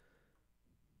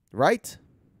 Right?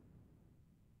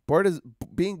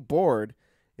 Being bored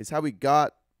is how we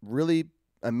got really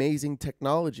amazing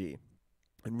technology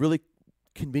and really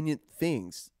convenient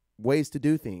things, ways to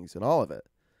do things, and all of it.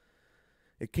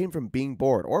 It came from being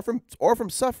bored, or from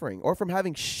suffering, or from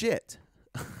having shit.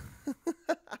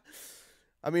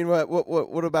 I mean,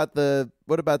 what about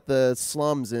the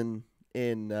slums in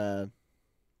the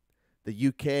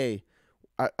UK?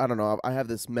 I don't know. I have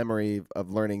this memory of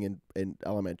learning in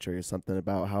elementary or something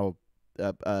about how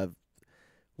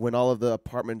when all of the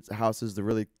houses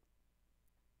they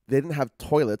didn't have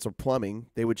toilets or plumbing,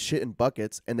 they would shit in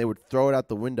buckets and they would throw it out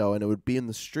the window and it would be in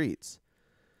the streets.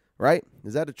 Right?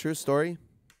 Is that a true story?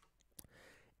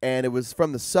 And it was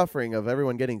from the suffering of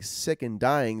everyone getting sick and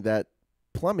dying that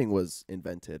plumbing was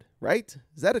invented, right?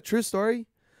 Is that a true story?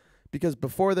 Because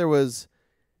before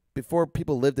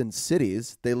people lived in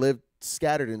cities, they lived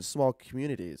scattered in small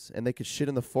communities, and they could shit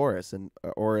in the forest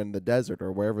or in the desert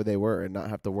or wherever they were and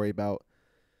not have to worry about,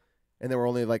 and there were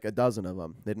only like a dozen of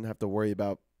them. They didn't have to worry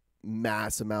about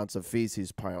mass amounts of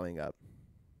feces piling up.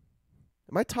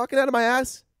 Am I talking out of my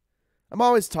ass? I'm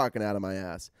always talking out of my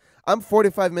ass. I'm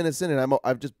 45 minutes in, and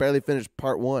I've just barely finished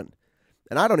part 1.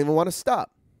 And I don't even want to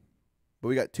stop. But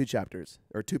we got 2 chapters,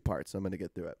 or 2 parts, so I'm going to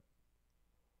get through it.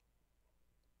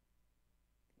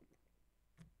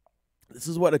 This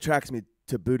is what attracts me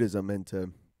to Buddhism and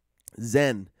to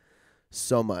Zen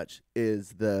so much,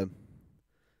 is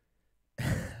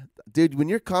dude, when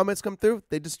your comments come through,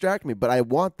 they distract me, but I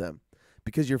want them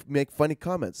because you make funny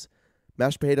comments.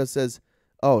 Mashed Potato says,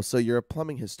 oh, so you're a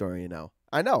plumbing historian now.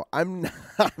 I know. I'm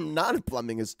not a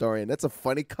plumbing historian. That's a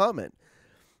funny comment.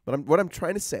 But what I'm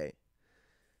trying to say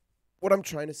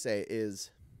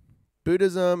is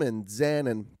Buddhism and Zen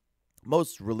and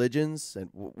most religions and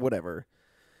whatever,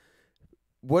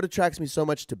 what attracts me so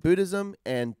much to Buddhism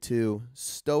and to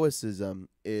Stoicism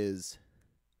is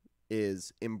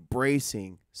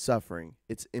embracing suffering.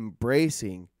 It's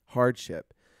embracing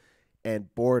hardship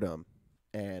and boredom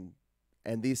and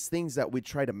these things that we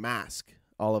try to mask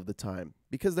all of the time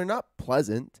because they're not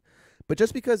pleasant, But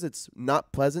just because it's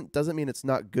not pleasant doesn't mean it's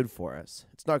not good for us.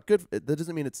 It's not good. That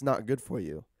doesn't mean it's not good for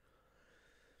you.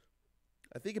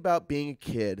 I think about being a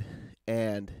kid,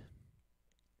 and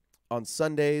on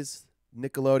Sundays,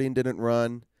 Nickelodeon didn't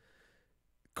run,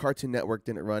 Cartoon Network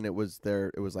didn't run. It was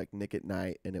like Nick at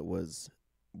Night, and it was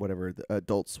whatever the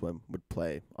Adult Swim would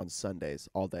play on Sundays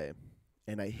all day.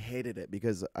 And I hated it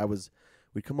because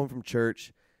we'd come home from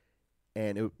church,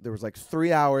 and there was like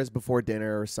 3 hours before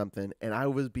dinner or something, and I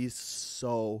would be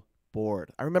so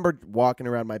bored. I remember walking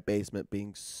around my basement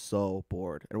being so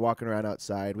bored, and walking around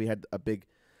outside. We had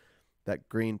that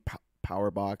green power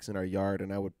box in our yard,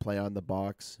 and I would play on the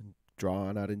box and draw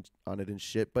on it and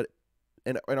shit. But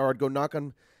or I'd go knock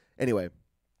on. Anyway,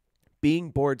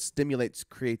 being bored stimulates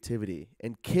creativity,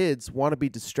 and kids want to be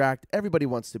distracted. Everybody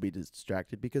wants to be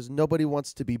distracted because nobody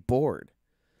wants to be bored.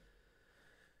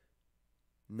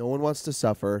 No one wants to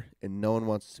suffer, and no one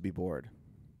wants to be bored.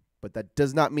 But that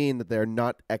does not mean that they're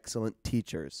not excellent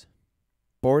teachers.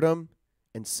 Boredom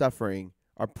and suffering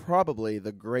are probably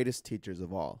the greatest teachers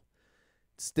of all.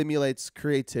 It stimulates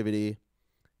creativity,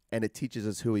 and it teaches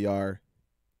us who we are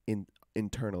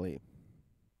internally.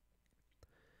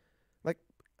 Like,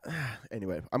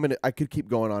 anyway, I could keep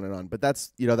going on and on, but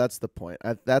that's the point.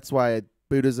 That's why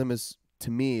Buddhism to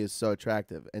me is so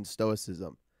attractive, and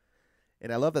Stoicism.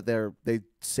 And I love that they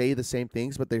say the same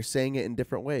things, but they're saying it in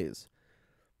different ways.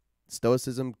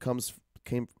 Stoicism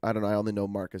I don't know, I only know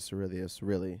Marcus Aurelius,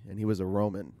 really, and he was a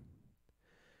Roman.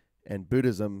 And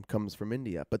Buddhism comes from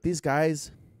India. But these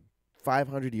guys,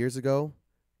 500 years ago,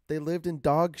 they lived in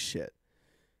dog shit.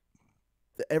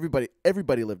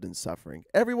 Everybody lived in suffering.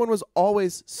 Everyone was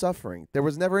always suffering. There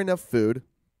was never enough food.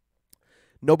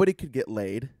 Nobody could get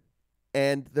laid.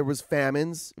 And there was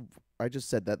famines. I just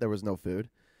said that there was no food.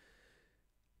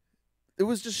 It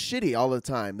was just shitty all the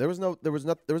time. There was no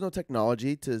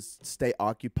technology to stay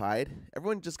occupied.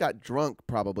 Everyone just got drunk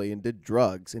probably and did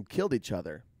drugs and killed each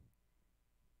other.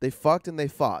 They fucked and they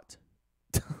fought.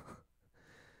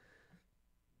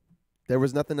 There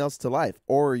was nothing else to life.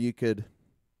 Or you could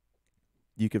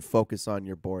focus on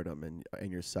your boredom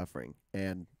and your suffering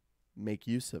and make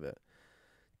use of it.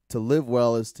 To live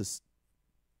well is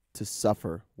to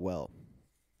suffer well.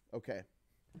 Okay.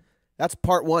 That's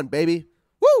part 1, baby.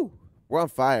 Woo! We're on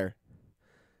fire.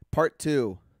 Part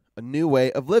 2, a new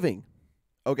way of living.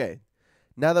 Okay.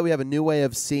 Now that we have a new way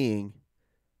of seeing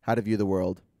how to view the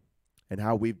world and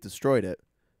how we've destroyed it,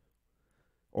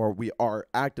 or we are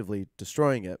actively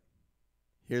destroying it,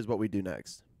 here's what we do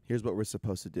next. Here's what we're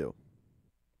supposed to do.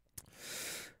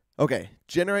 Okay.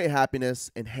 Generate happiness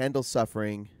and handle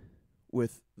suffering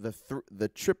with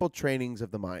the triple trainings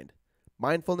of the mind: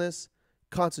 mindfulness,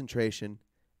 concentration,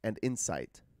 and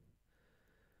insight.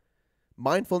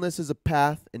 Mindfulness is a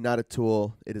path and not a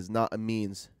tool. It is not a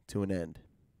means to an end.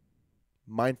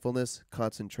 Mindfulness,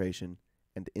 concentration,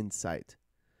 and insight.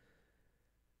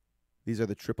 These are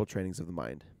the triple trainings of the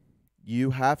mind. You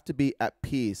have to be at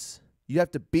peace. You have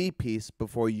to be peace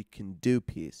before you can do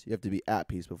peace. You have to be at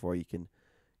peace before you can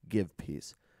give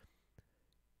peace.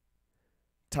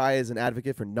 Ty is an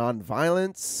advocate for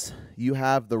nonviolence. You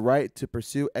have the right to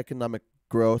pursue economic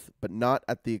growth, but not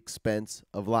at the expense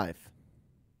of life.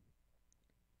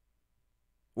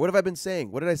 What have I been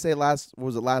saying? What did I say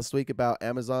last week about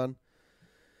Amazon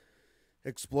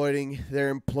exploiting their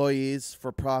employees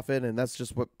for profit? And that's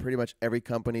just what pretty much every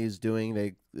company is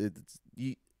doing.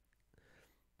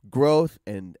 Growth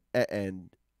and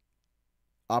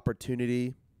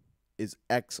opportunity is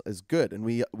good, and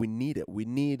we need it. We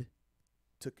need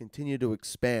to continue to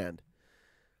expand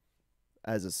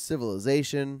as a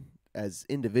civilization, as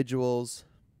individuals.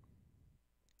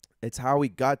 It's how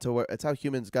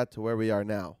humans got to where we are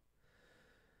now.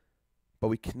 But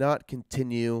we cannot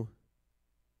continue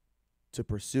to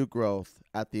pursue growth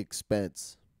at the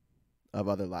expense of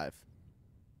other life.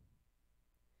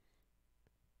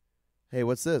 Hey,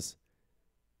 what's this?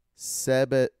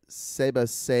 Sebasag,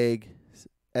 Sebasag,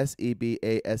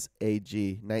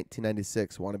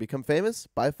 1996. Want to become famous?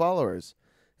 Buy followers.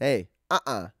 Hey,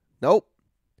 nope.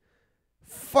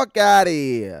 Fuck out of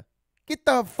here. Get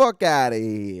the fuck out of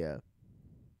here.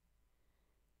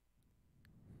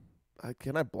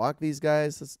 Can I block these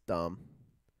guys? That's dumb.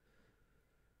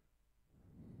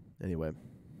 Anyway,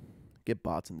 get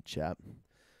bots in the chat.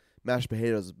 Mashed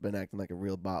Potatoes has been acting like a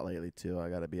real bot lately, too. I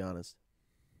got to be honest.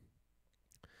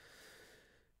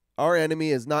 Our enemy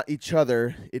is not each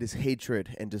other. It is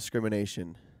hatred and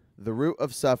discrimination. The root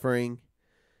of suffering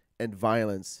and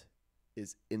violence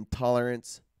is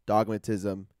intolerance,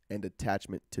 dogmatism, and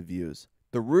attachment to views.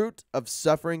 The root of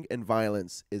suffering and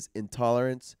violence is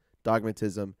intolerance,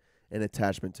 dogmatism, and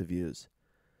attachment to views.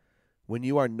 When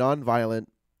you are nonviolent,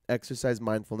 exercise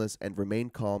mindfulness, and remain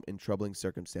calm in troubling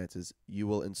circumstances, you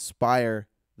will inspire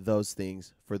those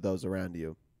things for those around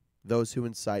you. Those who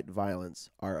incite violence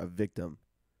are a victim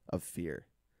of fear.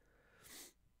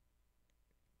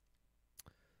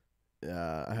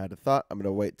 I had a thought. I'm going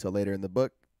to wait till later in the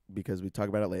book because we talk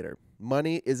about it later.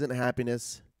 Money isn't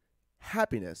happiness.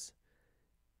 Happiness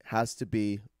is to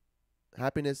be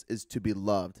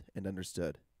loved and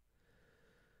understood.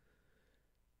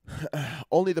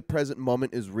 Only the present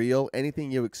moment is real.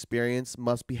 Anything you experience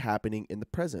must be happening in the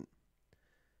present.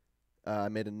 I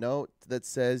made a note that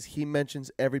says he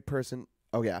mentions every person.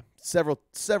 Oh yeah,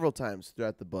 several times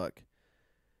throughout the book.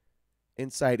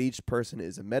 Inside each person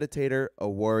is a meditator, a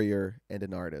warrior, and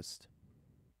an artist.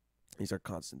 These are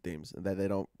constant themes that they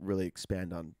don't really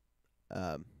expand on,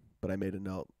 but I made a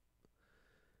note.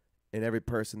 In every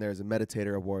person, there is a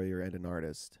meditator, a warrior, and an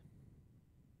artist.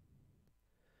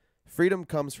 Freedom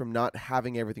comes from not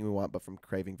having everything we want, but from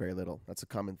craving very little. That's a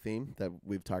common theme that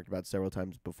we've talked about several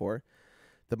times before.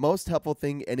 The most helpful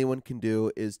thing anyone can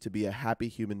do is to be a happy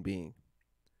human being.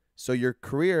 So your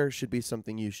career should be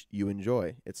something you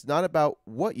enjoy. It's not about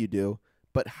what you do,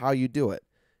 but how you do it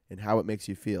and how it makes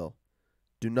you feel.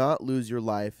 Do not lose your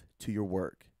life to your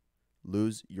work.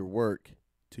 Lose your work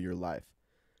to your life.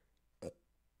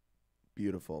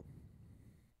 Beautiful.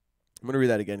 I'm going to read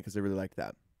that again because I really like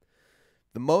that.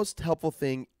 The most helpful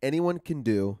thing anyone can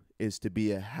do is to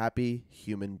be a happy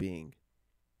human being.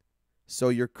 So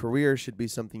your career should be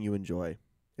something you enjoy.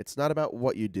 It's not about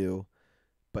what you do,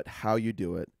 but how you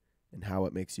do it and how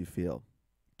it makes you feel.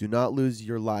 Do not lose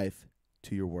your life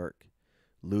to your work.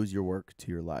 Lose your work to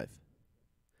your life.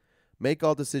 Make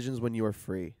all decisions when you are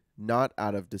free, not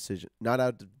out of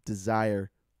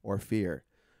desire or fear.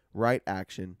 Right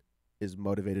action is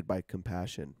motivated by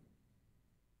compassion.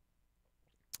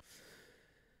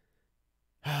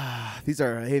 These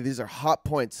are hot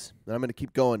points, and I'm going to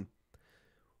keep going.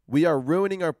 We are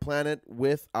ruining our planet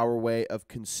with our way of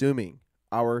consuming.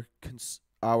 I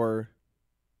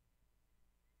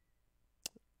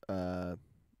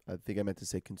think I meant to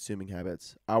say consuming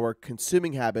habits. Our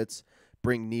consuming habits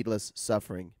bring needless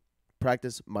suffering.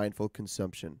 Practice mindful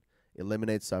consumption.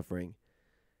 Eliminate suffering.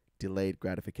 Delayed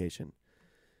gratification.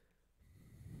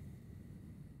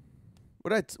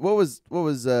 What was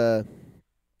a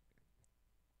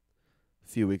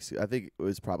few weeks ago, I think it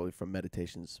was probably from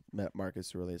Meditations,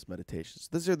 Marcus Aurelius Meditations.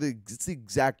 It's the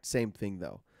exact same thing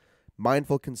though.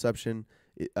 Mindful consumption,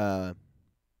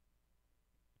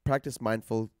 practice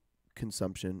mindful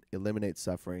consumption, eliminate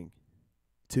suffering,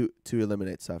 to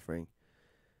eliminate suffering,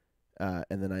 and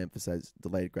then I emphasize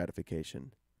delayed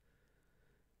gratification.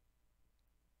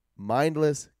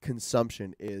 Mindless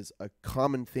consumption is a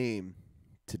common theme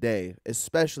today,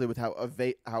 especially with how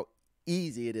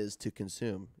easy it is to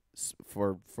consume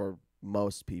for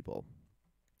most people.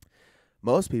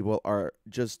 Most people are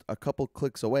just a couple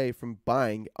clicks away from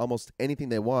buying almost anything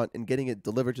they want and getting it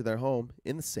delivered to their home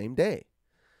in the same day.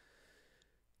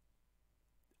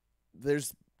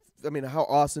 How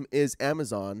awesome is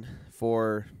Amazon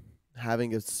for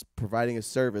providing a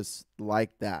service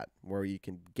like that, where you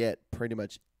can get pretty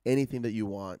much anything that you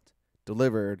want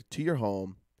delivered to your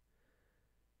home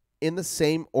in the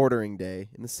same ordering day,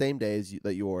 in the same day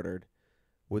that you ordered,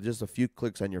 with just a few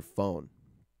clicks on your phone.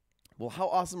 Well, how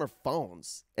awesome are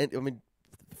phones? And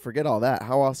forget all that.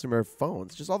 How awesome are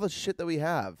phones? Just all the shit that we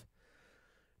have.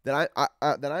 That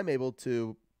I'm able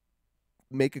to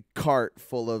make a cart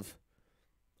full of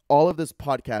all of this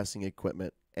podcasting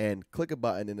equipment and click a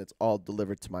button and it's all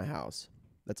delivered to my house.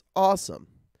 That's awesome.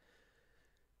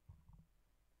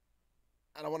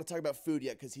 I don't want to talk about food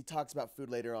yet because he talks about food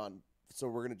later on. So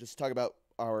we're going to just talk about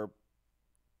our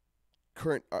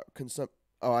current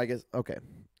okay.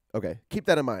 Keep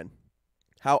that in mind.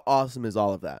 How awesome is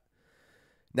all of that?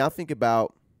 Now think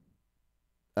about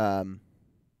our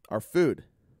food.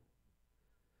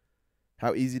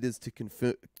 How easy it is to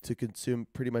consume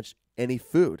pretty much any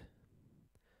food.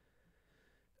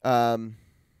 He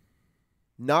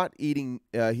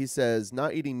says,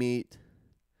 not eating meat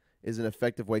is an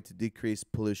effective way to decrease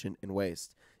pollution and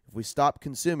waste. If we stop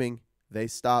consuming, they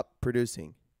stop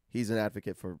producing. He's an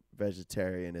advocate for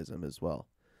vegetarianism as well.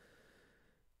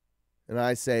 And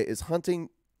I say, is hunting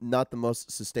not the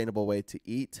most sustainable way to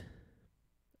eat?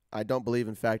 I don't believe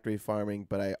in factory farming,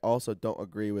 but I also don't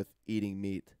agree with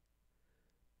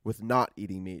not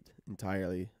eating meat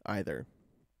entirely either.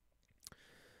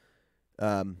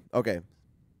 Okay,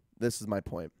 this is my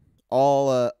point. All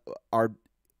of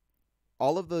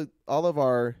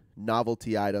our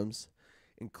novelty items,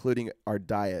 including our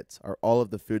diets, all of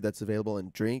the food that's available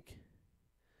and drink,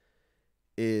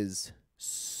 is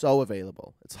so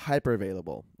available. It's hyper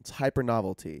available. It's hyper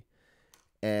novelty.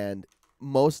 And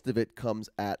most of it comes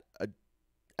at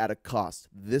a cost.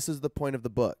 This is the point of the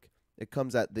book. It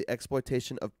comes at the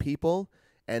exploitation of people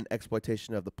and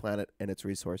exploitation of the planet and its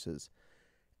resources.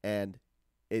 And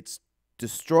it's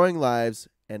destroying lives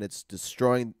and it's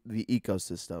destroying the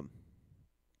ecosystem.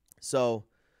 So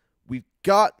we've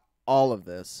got all of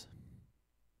this,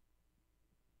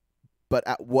 but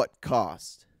at what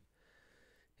cost?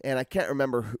 And I can't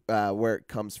remember where it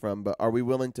comes from, but are we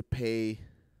willing to pay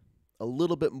a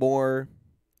little bit more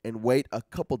and wait a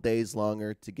couple days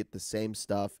longer to get the same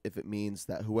stuff if it means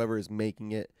that whoever is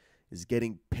making it is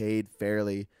getting paid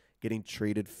fairly, getting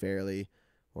treated fairly,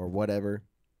 or whatever?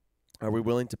 Are we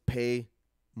willing to pay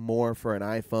more for an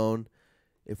iPhone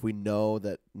if we know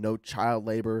that no child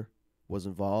labor was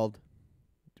involved?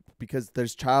 Because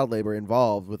there's child labor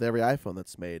involved with every iPhone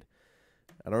that's made.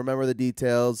 I don't remember the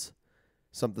details.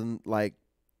 Something like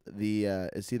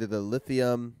it's either the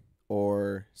lithium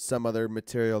or some other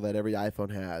material that every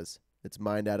iPhone has. It's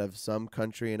mined out of some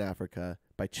country in Africa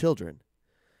by children.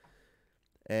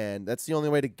 And that's the only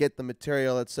way to get the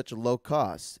material at such a low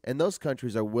cost. And those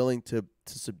countries are willing to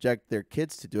subject their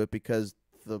kids to do it because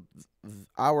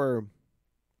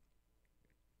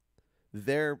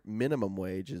their minimum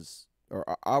wage is,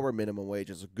 or our minimum wage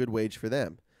is a good wage for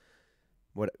them.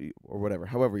 Whatever,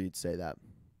 however you'd say that.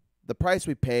 The price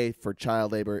we pay for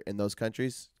child labor in those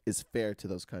countries is fair to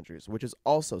those countries, which is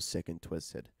also sick and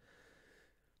twisted.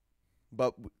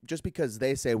 But just because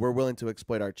they say we're willing to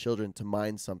exploit our children to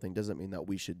mine something doesn't mean that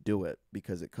we should do it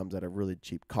because it comes at a really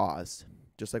cheap cost.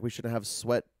 Just like we shouldn't have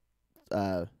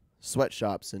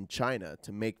sweatshops in China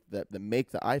to make the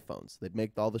iPhones. They'd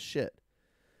make all the shit.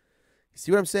 You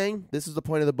see what I'm saying? This is the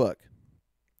point of the book.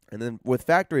 And then with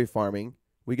factory farming,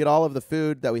 we get all of the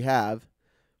food that we have.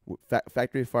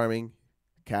 Factory farming,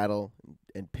 cattle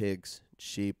and pigs,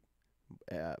 sheep,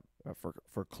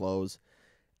 for clothes,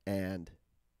 and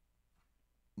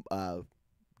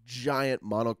giant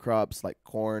monocrops like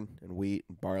corn and wheat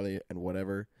and barley and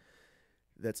whatever.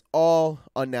 That's all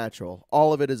unnatural.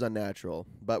 All of it is unnatural.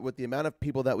 But with the amount of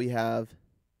people that we have,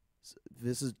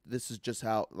 this is just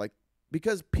how, like,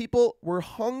 because people were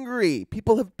hungry.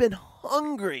 People have been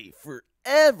hungry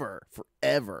forever.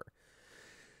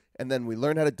 And then we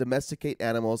learn how to domesticate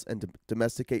animals and to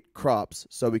domesticate crops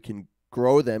so we can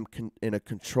grow them in a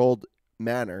controlled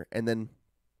manner. And then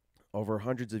over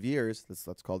hundreds of years,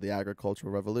 that's called the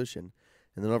agricultural revolution.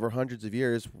 And then over hundreds of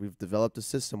years, we've developed a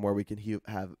system where we can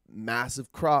have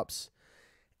massive crops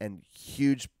and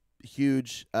huge,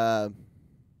 what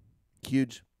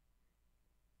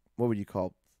would you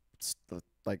call,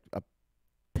 like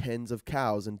pens of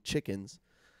cows and chickens.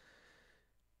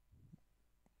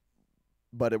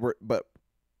 But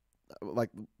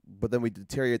then we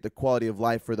deteriorate the quality of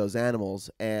life for those animals.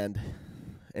 And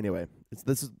anyway,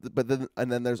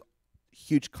 then there's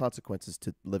huge consequences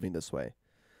to living this way.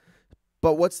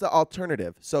 But what's the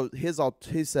alternative? So he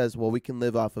says, well, we can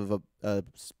live off of a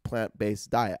plant-based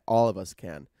diet. All of us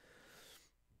can.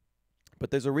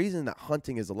 But there's a reason that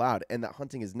hunting is allowed and that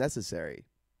hunting is necessary.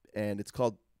 And it's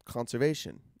called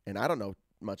conservation. And I don't know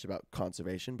much about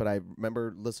conservation, but I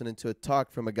remember listening to a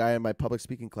talk from a guy in my public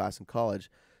speaking class in college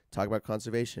talk about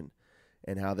conservation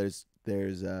and how there's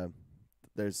the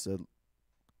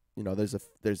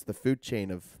food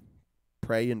chain of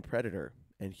prey and predator,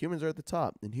 and humans are at the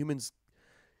top, and humans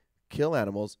kill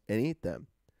animals and eat them.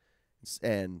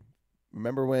 And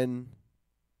remember when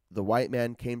the white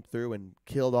man came through and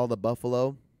killed all the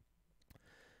buffalo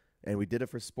and we did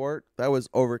it for sport? That was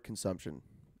overconsumption.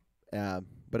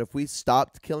 But if we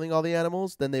stopped killing all the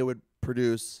animals, then they would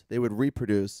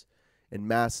reproduce in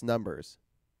mass numbers.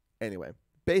 Anyway,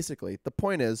 basically, the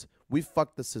point is we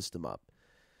fucked the system up.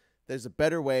 There's a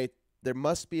better way. There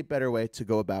must be a better way to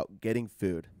go about getting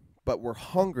food. But we're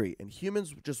hungry, and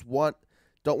humans just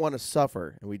don't want to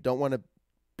suffer, and we don't want to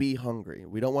be hungry.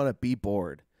 We don't want to be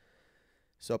bored.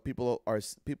 So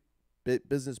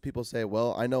business people say,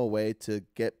 well, I know a way to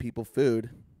get people food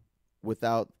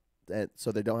without,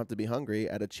 so they don't have to be hungry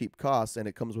at a cheap cost, and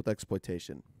it comes with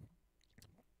exploitation.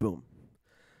 Boom.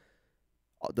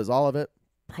 Does all of it?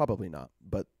 Probably not.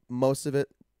 But most of it?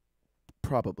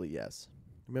 Probably yes.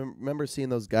 Remember seeing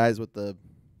those guys with the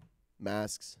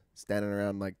masks standing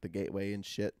around like the gateway and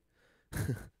shit?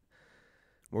 What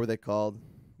were they called?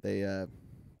 They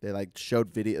like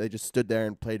showed video. They just stood there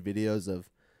and played videos of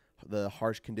the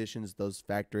harsh conditions those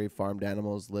factory farmed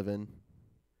animals live in.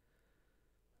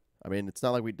 I mean, it's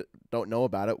not like we don't know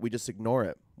about it. We just ignore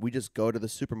it. We just go to the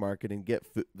supermarket and get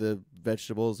the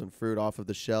vegetables and fruit off of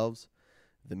the shelves,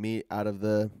 the meat out of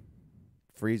the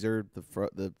freezer,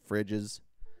 the fridges,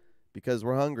 because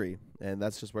we're hungry, and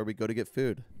that's just where we go to get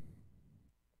food.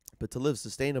 But to live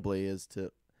sustainably is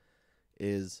to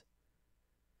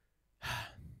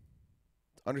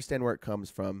understand where it comes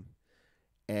from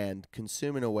and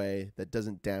consume in a way that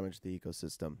doesn't damage the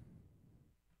ecosystem.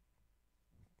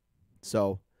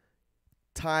 So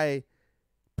Ty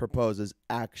proposes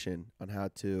action on how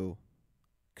to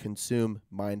consume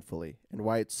mindfully and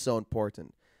why it's so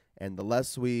important. And the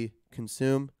less we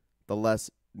consume, the less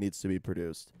needs to be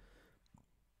produced.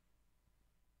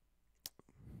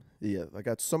 Yeah, I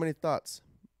got so many thoughts.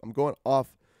 I'm going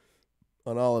off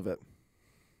on all of it.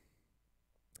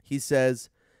 He says,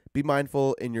 be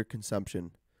mindful in your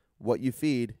consumption. What you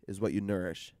feed is what you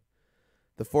nourish.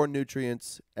 The 4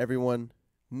 nutrients everyone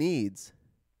needs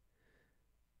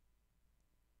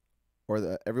or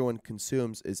that everyone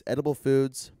consumes is edible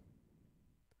foods,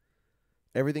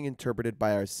 everything interpreted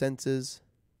by our senses,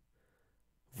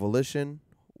 volition,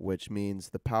 which means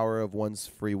the power of one's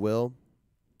free will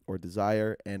or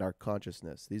desire, and our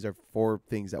consciousness. These are 4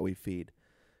 things that we feed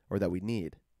or that we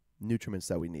need, nutriments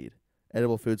that we need.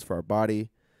 Edible foods for our body,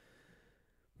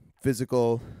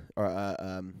 physical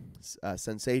or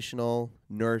sensational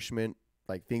nourishment,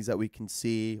 like things that we can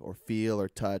see or feel or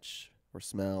touch or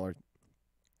smell, or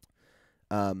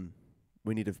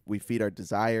we feed our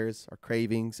desires, our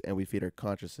cravings, and we feed our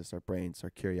consciousness, our brains, our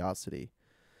curiosity.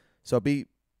 So be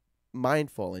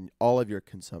mindful in all of your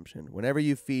consumption. Whenever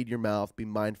you feed your mouth, be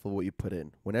mindful of what you put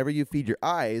in. Whenever you feed your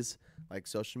eyes, like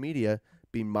social media,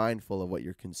 be mindful of what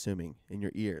you're consuming. In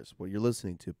your ears, what you're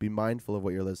listening to, be mindful of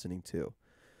what you're listening to.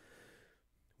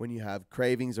 When you have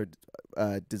cravings or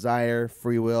desire,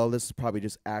 free will, this is probably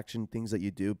just action, things that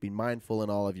you do. Be mindful in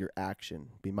all of your action.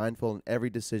 Be mindful in every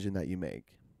decision that you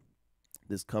make.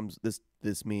 This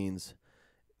means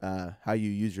how you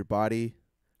use your body,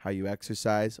 how you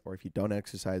exercise, or if you don't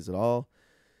exercise at all.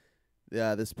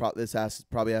 Yeah, this probably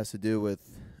has to do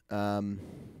with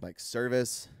like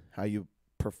service, how you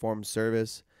perform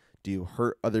service. Do you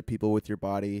hurt other people with your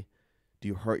body? Do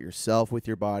you hurt yourself with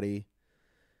your body?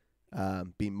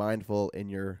 Be mindful in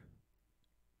your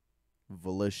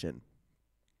volition,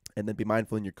 and then be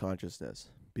mindful in your consciousness.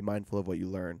 Be mindful of what you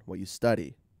learn, what you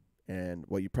study, and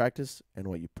what you practice, and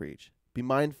what you preach. Be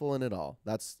mindful in it all.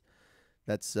 That's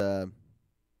a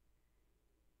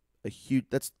huge.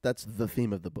 That's the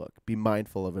theme of the book. Be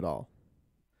mindful of it all.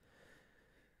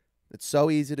 It's so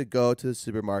easy to go to the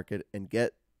supermarket and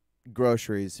get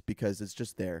groceries because it's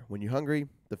just there. When you're hungry,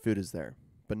 the food is there.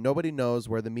 But nobody knows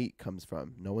where the meat comes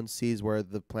from. No one sees where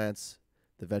the plants,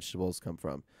 the vegetables come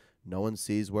from. No one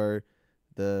sees where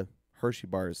the Hershey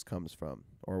bars comes from,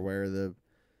 or where the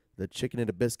chicken and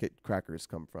a biscuit crackers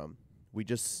come from.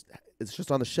 It's just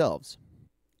on the shelves.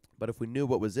 But if we knew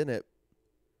what was in it,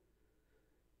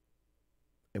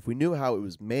 if we knew how it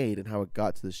was made and how it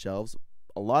got to the shelves,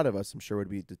 a lot of us, I'm sure, would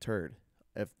be deterred.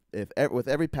 If with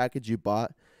every package you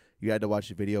bought, you had to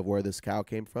watch a video of where this cow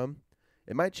came from,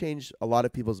 it might change a lot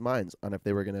of people's minds on if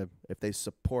they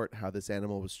support how this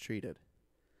animal was treated.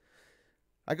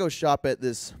 I go shop at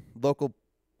this local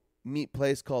meat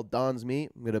place called Don's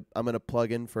Meat. I'm gonna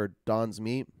plug in for Don's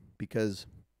Meat because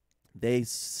they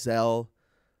sell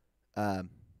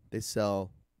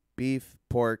beef,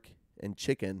 pork, and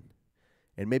chicken,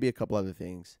 and maybe a couple other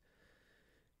things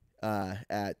in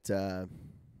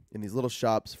these little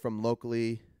shops from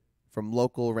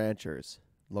local ranchers,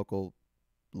 local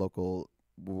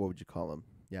what would you call them?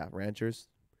 Yeah, ranchers.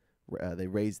 They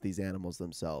raise these animals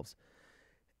themselves,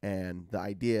 and the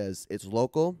idea is it's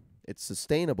local, it's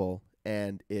sustainable,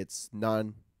 and it's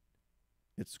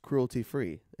cruelty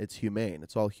free. It's humane.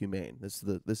 It's all humane. This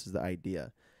is the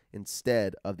idea.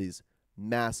 Instead of these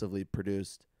massively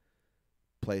produced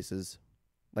places,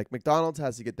 like McDonald's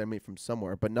has to get their meat from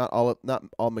somewhere, but not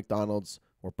all McDonald's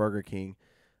or Burger King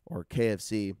or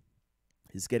KFC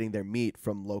is getting their meat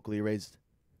from locally raised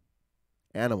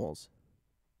animals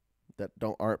that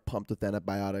aren't pumped with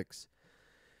antibiotics,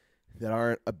 that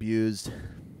aren't abused.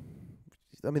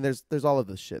 I mean, there's all of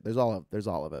this shit. There's all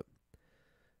of it.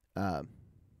 And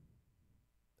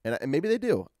maybe they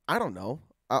do. I don't know.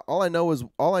 All I know is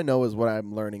what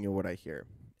I'm learning and what I hear.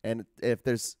 And if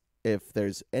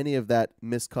there's any of that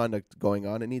misconduct going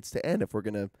on, it needs to end. If we're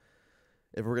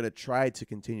gonna try to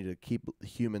continue to keep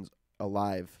humans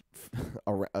alive,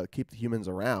 keep the humans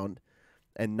around,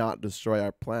 and not destroy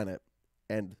our planet,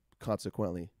 and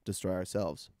consequently destroy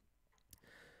ourselves.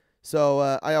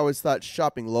 So I always thought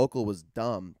shopping local was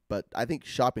dumb, but I think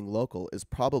shopping local is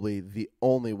probably the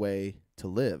only way to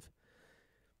live.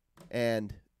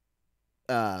 And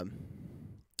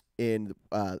in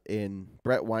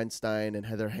Brett Weinstein and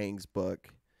Heather Hang's book,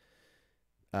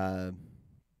 uh,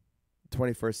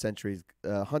 21st century,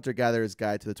 hunter-gatherer's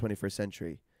guide to the 21st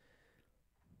century,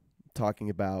 talking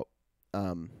about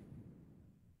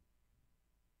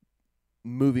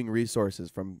moving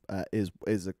resources from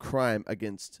is a crime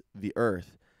against the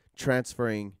earth.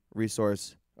 Transferring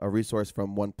a resource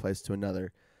from one place to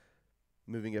another,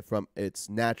 moving it from its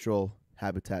natural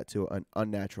habitat to an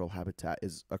unnatural habitat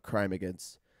is a crime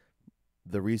against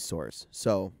the resource.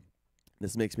 So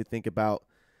this makes me think about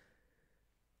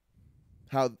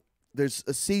how there's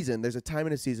a time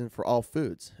and a season for all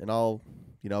foods and all,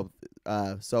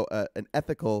 an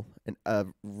ethical and a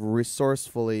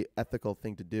resourcefully ethical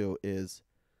thing to do is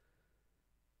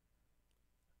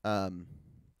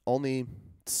only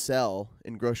sell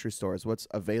in grocery stores what's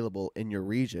available in your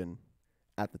region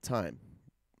at the time.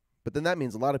 But then that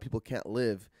means a lot of people can't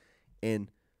live in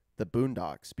the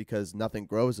boondocks because nothing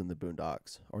grows in the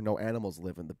boondocks or no animals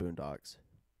live in the boondocks.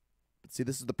 But see,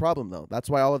 this is the problem though. That's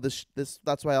why all of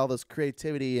that's why all this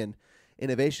creativity and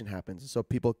innovation happens, so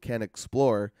people can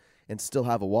explore and still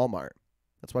have a Walmart.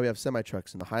 That's why we have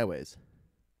semi-trucks in the highways.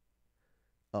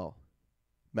 Oh,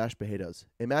 mashed potatoes.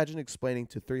 Imagine explaining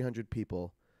to 300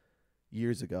 people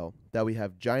years ago that we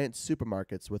have giant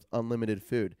supermarkets with unlimited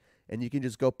food and you can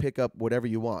just go pick up whatever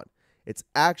you want. It's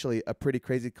actually a pretty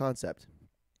crazy concept.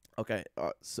 Okay,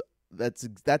 so that's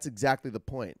exactly the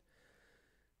point.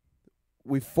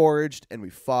 We foraged and we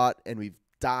fought and we've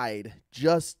died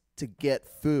just to get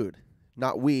food.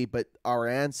 Not we, but our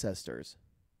ancestors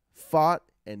fought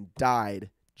and died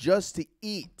just to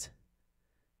eat.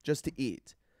 Just to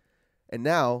eat. And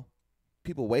now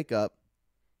people wake up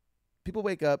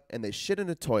and they shit in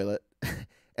a toilet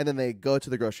and then they go to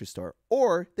the grocery store.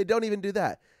 Or they don't even do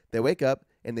that. They wake up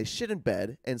and they shit in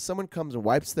bed and someone comes and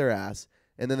wipes their ass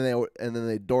and then they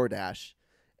DoorDash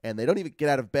and they don't even get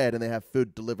out of bed and they have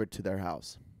food delivered to their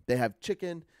house. They have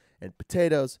chicken and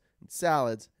potatoes and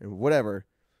salads and whatever.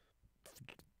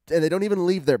 And they don't even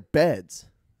leave their beds.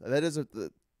 That is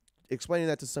explaining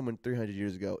that to someone 300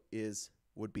 years ago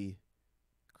would be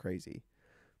crazy.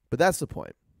 But that's the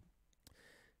point.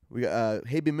 We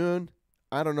Hey B Moon,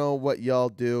 I don't know what y'all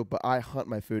do, but I hunt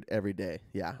my food every day.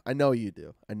 Yeah, I know you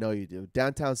do.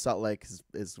 Downtown Salt Lake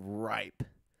is ripe.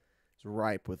 It's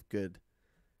ripe with good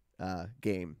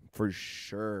game for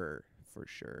sure.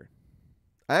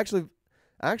 I actually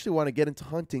want to get into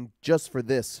hunting just for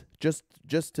this,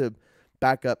 just to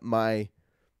back up my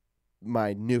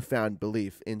newfound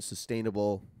belief in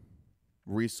sustainable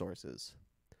resources.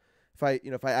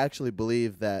 If I actually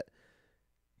believe that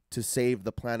to save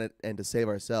the planet and to save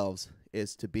ourselves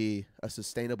is to be a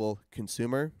sustainable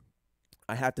consumer,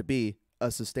 I have to be a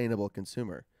sustainable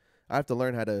consumer. I have to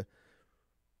learn how to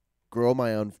grow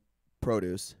my own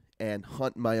produce and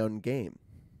hunt my own game.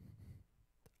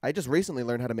 I just recently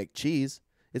learned how to make cheese.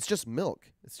 It's just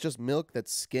milk. It's just milk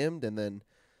that's skimmed and then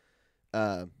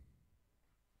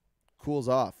cools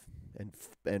off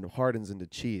and hardens into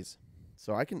cheese.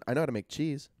 So I know how to make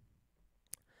cheese.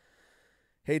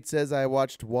 Hate says I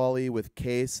watched Wall-E with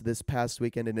Case this past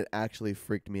weekend and it actually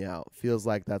freaked me out. Feels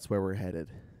like that's where we're headed.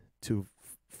 Too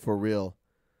real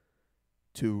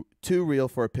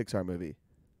for a Pixar movie.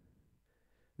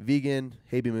 Vegan,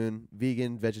 Hey B Moon,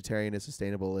 vegan, vegetarian is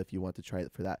sustainable if you want to try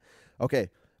it for that. Okay,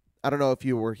 I don't know if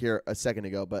you were here a second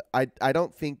ago, but I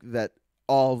don't think that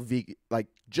all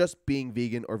just being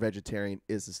vegan or vegetarian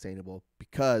is sustainable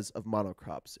because of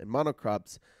monocrops. And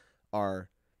monocrops are,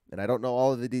 and I don't know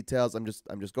all of the details. I'm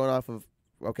just going off of,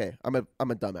 okay, I'm a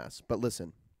dumbass, but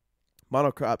listen.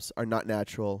 Monocrops are not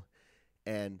natural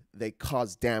and they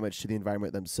cause damage to the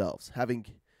environment themselves. Having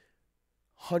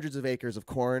hundreds of acres of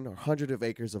corn or hundreds of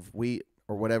acres of wheat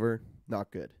or whatever,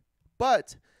 not good.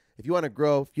 But if you want to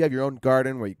grow, if you have your own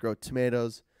garden where you grow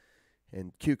tomatoes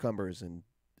and cucumbers and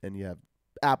you have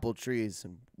apple trees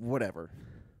and whatever,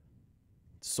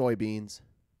 soybeans,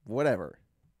 whatever,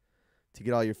 to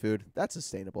get all your food, that's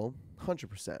sustainable,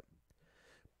 100%.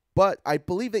 But I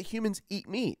believe that humans eat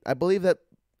meat. I believe that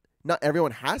not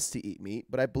everyone has to eat meat,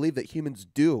 but I believe that humans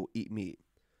do eat meat.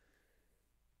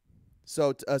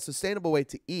 So a sustainable way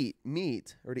to eat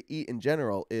meat or to eat in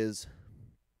general is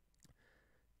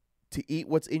to eat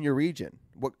what's in your region,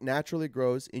 what naturally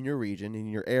grows in your region, in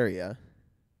your area,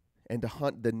 and to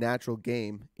hunt the natural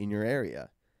game in your area.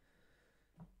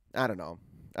 I don't know.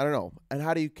 And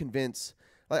how do you convince?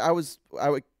 Like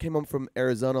I came home from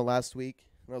Arizona last week,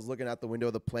 and I was looking out the window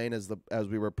of the plane as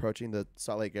we were approaching the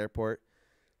Salt Lake airport.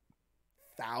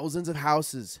 Thousands of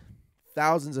houses.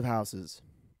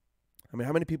 I mean,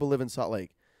 how many people live in Salt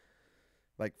Lake?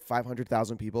 Like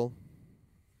 500,000 people?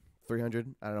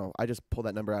 300? I don't know. I just pulled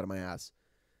that number out of my ass.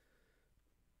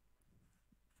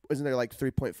 isn't there like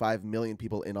 3.5 million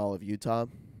people in all of Utah?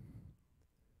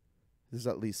 There's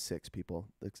at least 6 people,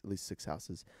 at least 6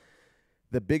 houses.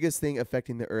 The biggest thing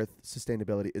affecting the earth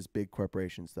sustainability is big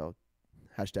corporations, though.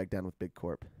 Hashtag down with big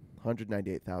corp.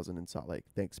 198,000 in Salt Lake.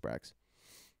 Thanks, Brax.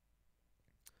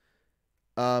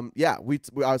 Yeah,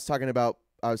 I was talking about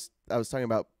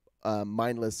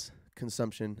mindless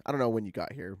consumption. I don't know when you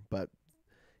got here, but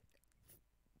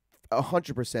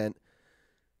 100%.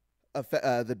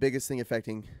 The biggest thing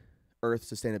affecting Earth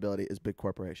sustainability is big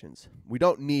corporations. We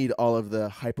don't need all of the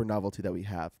hyper novelty that we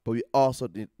have, but we also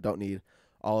don't need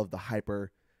all of the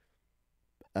hyper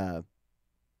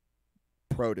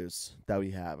produce that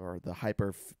we have, or the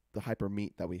hyper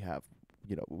meat that we have.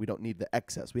 You know, we don't need the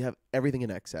excess. We have everything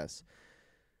in excess.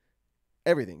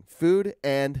 Everything, food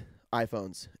and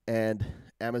iPhones and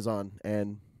Amazon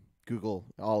and Google,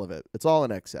 all of it. It's all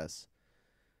in excess.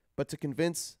 But to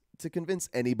convince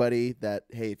anybody that,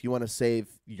 hey, if you want to save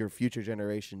your future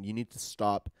generation, you need to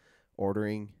stop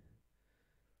ordering.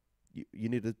 You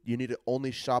need to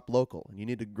only shop local, and you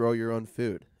need to grow your own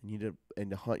food. And you need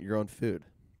to hunt your own food.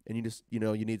 And you just, you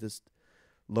need to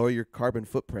lower your carbon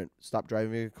footprint. Stop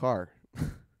driving a car.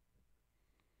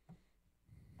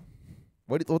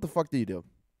 What the fuck do you do?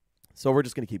 So we're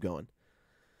just gonna keep going,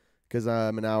 because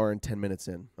I'm an hour and 10 minutes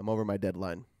in. I'm over my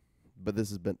deadline, but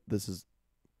this is.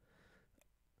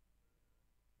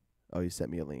 Oh, you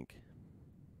sent me a link.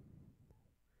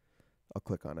 I'll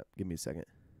click on it. Give me a second.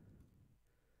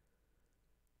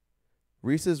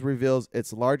 Reese's reveals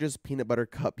its largest peanut butter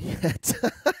cup yet.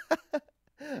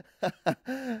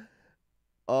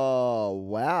 Oh,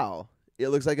 wow. It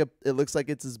looks like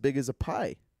it's as big as a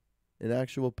pie. An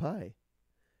actual pie.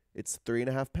 It's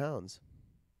 3.5 pounds.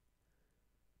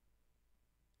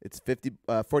 It's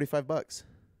 $45.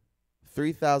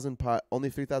 3,000 only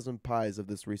 3,000 pies of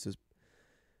this Reese's.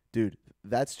 Dude,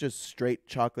 that's just straight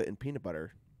chocolate and peanut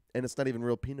butter. And it's not even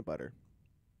real peanut butter.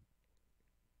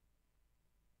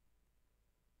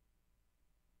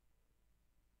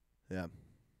 Yeah.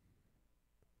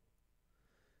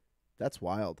 That's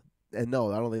wild. And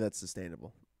no, I don't think that's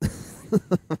sustainable.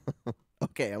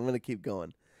 Okay, I'm going to keep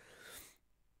going.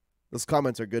 Those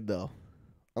comments are good, though.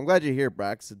 I'm glad you're here,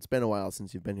 Brax. It's been a while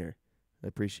since you've been here. I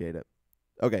appreciate it.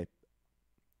 Okay.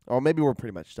 Oh, maybe we're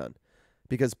pretty much done,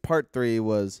 because part 3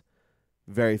 was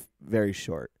very, very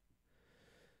short.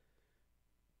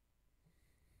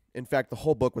 In fact, the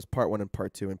whole book was part 1 and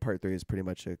part 2, and part 3 is pretty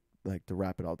much to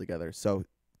wrap it all together. So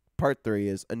part 3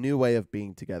 is a new way of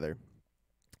being together.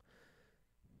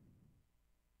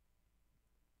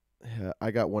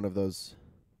 I got one of those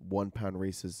 1 pound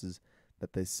Reese's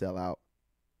that they sell out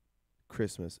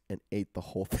Christmas and ate the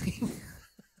whole thing.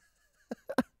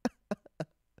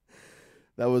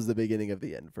 That was the beginning of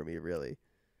the end for me, really.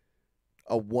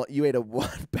 You ate a 1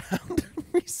 pound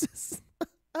Reese's.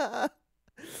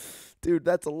 Dude,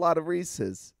 that's a lot of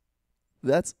Reese's.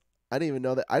 I didn't even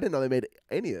know that. I didn't know they made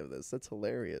any of this. That's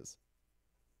hilarious.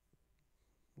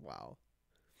 Wow.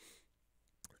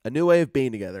 A new way of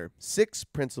being together. 6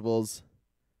 principles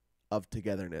of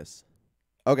togetherness.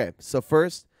 Okay, so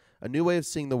first, a new way of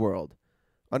seeing the world.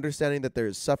 Understanding that there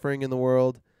is suffering in the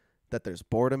world, that there's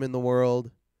boredom in the world,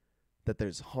 that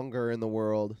there's hunger in the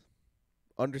world.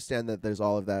 Understand that there's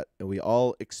all of that, and we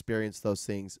all experience those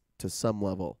things to some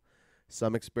level.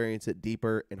 Some experience it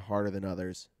deeper and harder than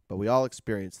others, but we all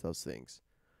experience those things.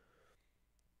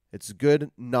 It's good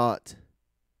not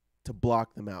to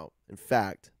block them out. In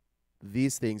fact,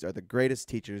 these things are the greatest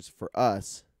teachers for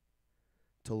us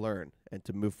to learn and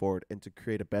to move forward and to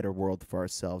create a better world for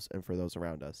ourselves and for those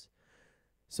around us.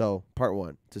 So, part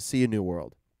 1, to see a new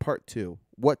world. Part 2,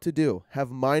 what to do. Have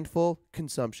mindful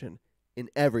consumption in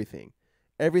everything.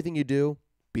 Everything you do,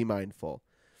 be mindful.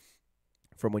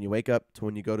 From when you wake up to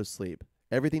when you go to sleep.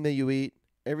 Everything that you eat,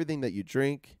 everything that you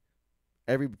drink,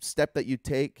 every step that you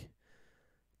take,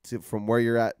 from where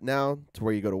you're at now to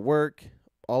where you go to work,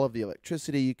 all of the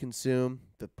electricity you consume,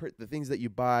 the things that you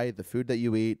buy, the food that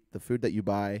you eat, the food that you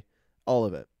buy, all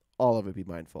of it, be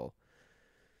mindful.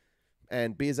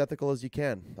 And be as ethical as you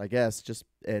can, I guess,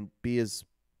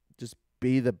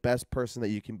 be the best person that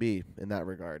you can be in that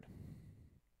regard.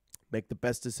 Make the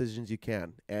best decisions you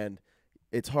can. And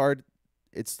it's hard.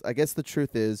 I guess the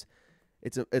truth is,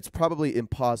 it's probably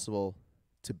impossible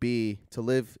to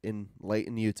live in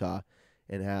Layton, Utah,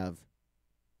 and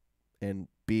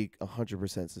be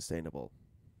 100% sustainable.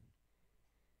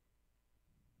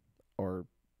 Or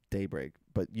Daybreak,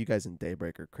 but you guys in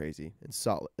Daybreak are crazy. In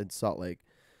Salt Lake,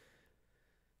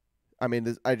 I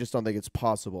mean, I just don't think it's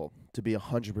possible to be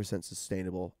 100%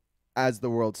 sustainable as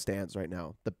the world stands right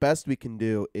now. The best we can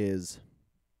do is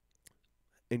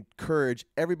encourage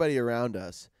everybody around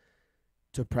us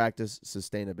to practice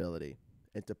sustainability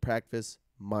and to practice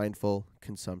mindful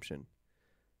consumption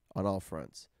on all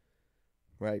fronts,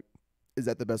 right? Is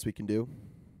that the best we can do?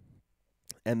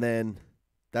 And then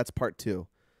that's part 2.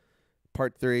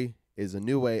 Part 3 is a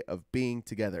new way of being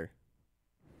together.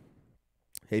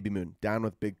 Hey, B Moon, down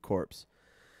with big corpse.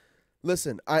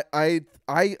 Listen, I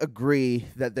agree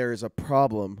that there is a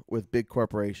problem with big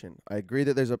corporation. I agree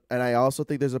that and I also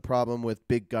think there's a problem with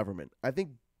big government. I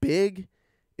think big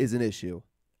is an issue.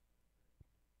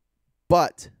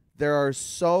 But there are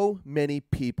so many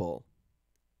people,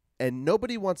 and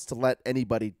nobody wants to let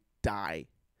anybody die.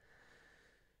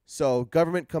 So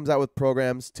government comes out with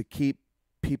programs to keep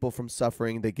people from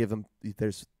suffering. They give them,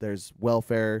 there's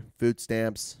welfare, food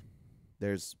stamps,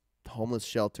 there's homeless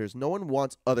shelters. No one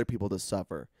wants other people to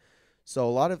suffer.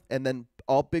 So and then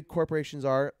all big corporations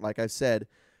are, like I said,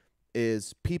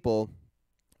 is people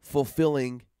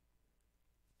fulfilling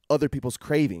other people's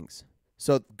cravings.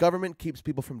 So government keeps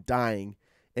people from dying,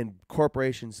 and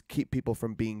corporations keep people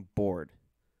from being bored.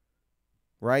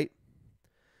 Right?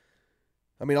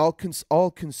 I mean, all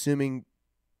consuming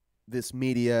this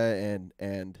media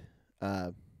and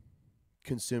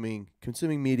consuming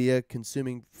media,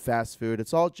 consuming fast food.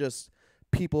 It's all just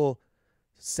people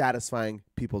satisfying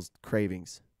people's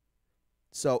cravings.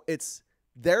 So it's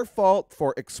their fault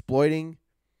for exploiting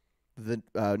the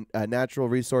natural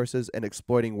resources and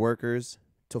exploiting workers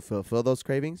to fulfill those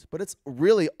cravings. But it's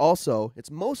really also,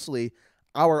 it's mostly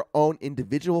our own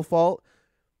individual fault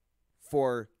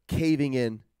for caving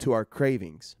in to our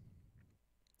cravings.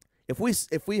 If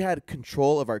we had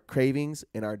control of our cravings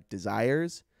and our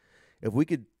desires, if we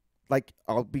could, like,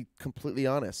 I'll be completely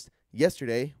honest.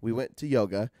 Yesterday, we went to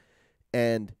yoga,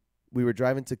 and we were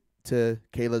driving to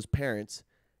Kayla's parents,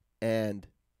 and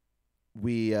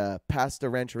we passed the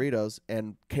Rancheritos,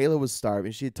 and Kayla was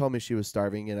starving. She had told me she was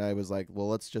starving, and I was like, well,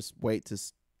 let's wait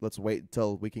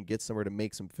until we can get somewhere to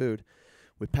make some food.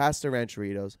 We passed the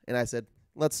Rancheritos, and I said,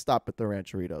 let's stop at the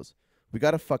Rancheritos. We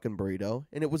got a fucking burrito,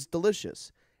 and it was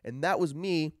delicious. And that was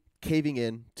me caving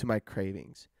in to my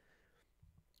cravings.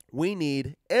 We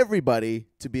need everybody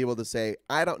to be able to say,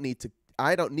 I don't need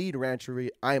Rancheritos.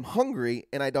 I am hungry,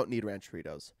 and I don't need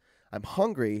Rancheritos. I'm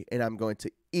hungry, and I'm going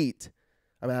to eat.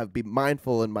 I'm going to be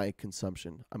mindful in my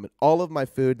consumption. All of my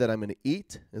food that I'm going to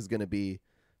eat is going to be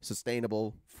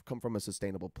sustainable, come from a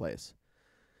sustainable place.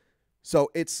 So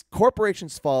it's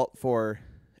corporations' fault for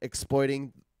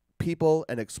exploiting people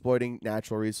and exploiting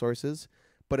natural resources,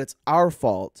 but it's our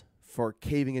fault for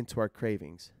caving into our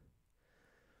cravings.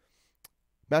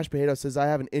 Mashed Potato says, I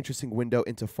have an interesting window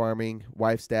into farming.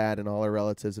 Wife's dad and all her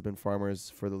relatives have been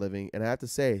farmers for the living, and I have to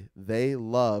say, they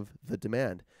love the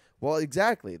demand. Well,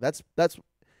 exactly. That's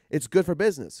it's good for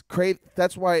business.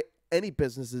 That's why any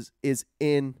business is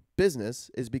in business,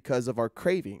 is because of our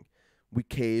craving. We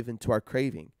cave into our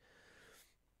craving.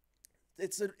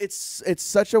 It's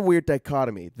such a weird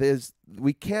dichotomy.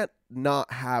 We can't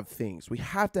not have things. We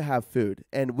have to have food,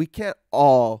 and we can't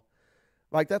all,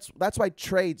 like, that's why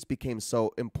trades became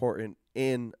so important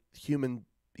in human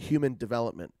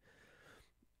development.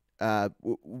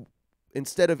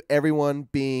 Instead of everyone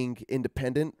being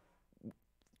independent,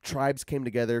 tribes came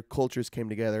together, cultures came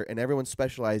together, and everyone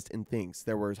specialized in things.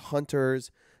 There were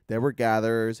hunters, there were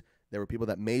gatherers, there were people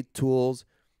that made tools,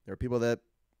 there were people that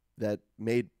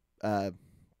made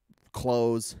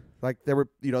clothes. Like, there were,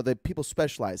 the people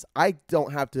specialized. I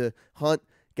don't have to hunt,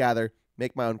 gather,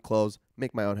 make my own clothes,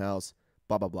 make my own house,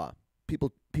 blah, blah, blah.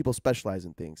 People specialize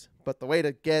in things. But the way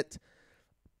to get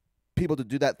people to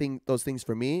do those things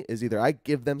for me is either I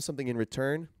give them something in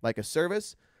return, like a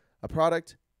service, a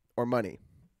product, or money.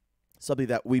 Something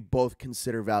that we both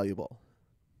consider valuable.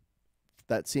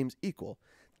 That seems equal.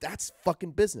 That's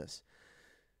fucking business.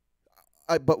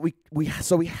 But we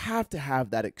have to have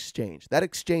that exchange. That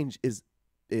exchange is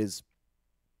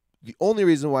the only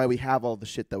reason why we have all the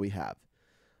shit that we have.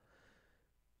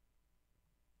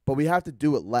 But we have to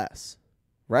do it less,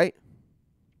 right?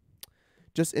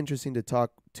 Just interesting to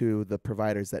talk to the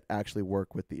providers that actually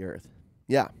work with the earth.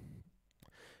 Yeah.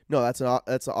 No, that's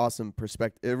an awesome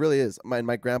perspective. It really is. My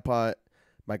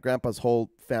grandpa's whole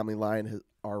family line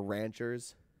are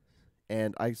ranchers,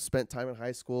 and I spent time in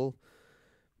high school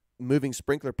moving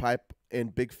sprinkler pipe in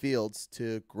big fields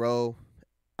to grow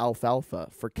alfalfa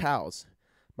for cows.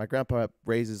 My grandpa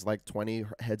raises like 20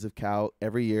 heads of cow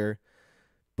every year,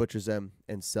 butchers them,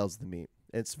 and sells the meat.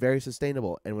 It's very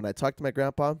sustainable. And when I talk to my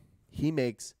grandpa, he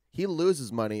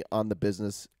loses money on the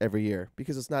business every year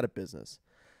because it's not a business.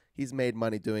 He's made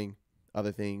money doing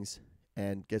other things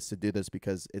and gets to do this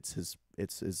because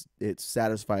it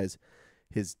satisfies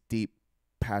his deep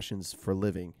passions for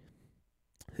living.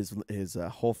 His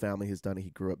whole family has done it. He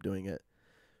grew up doing it,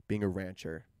 being a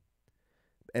rancher,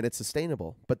 and it's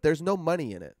sustainable. But there's no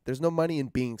money in it. There's no money in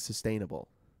being sustainable,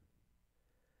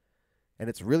 and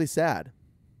it's really sad.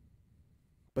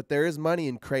 But there is money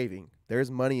in craving. There is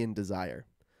money in desire.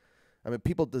 I mean,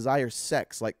 people desire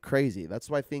sex like crazy. That's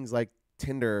why things like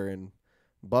Tinder and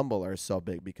Bumble are so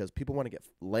big, because people want to get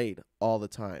laid all the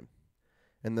time.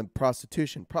 And then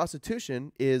prostitution.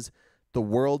 Prostitution is the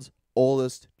world's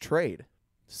oldest trade.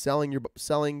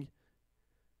 Selling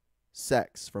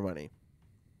sex for money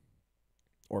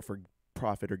or for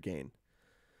profit or gain.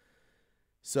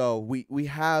 So we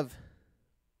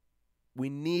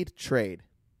need trade.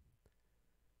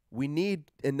 We need,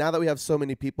 and now that we have so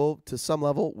many people, to some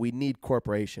level, we need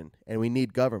corporation and we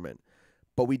need government.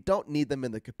 But we don't need them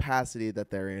in the capacity that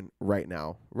they're in right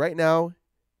now. Right now,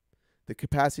 the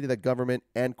capacity that government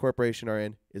and corporation are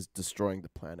in is destroying the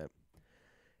planet.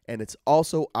 And it's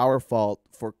also our fault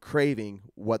for craving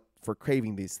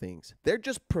these things. They're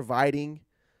just providing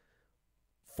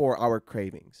for our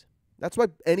cravings. That's why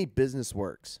any business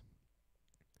works.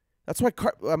 That's why,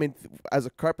 as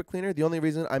a carpet cleaner, the only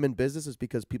reason I'm in business is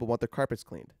because people want their carpets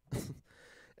cleaned.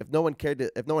 If no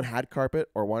one had carpet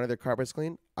or wanted their carpets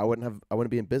cleaned, I wouldn't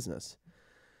be in business.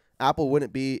 Apple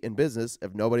wouldn't be in business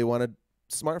if nobody wanted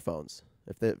smartphones.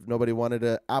 If nobody wanted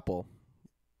an Apple,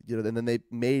 and then they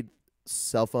made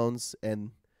cell phones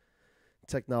and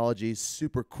technology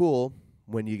super cool.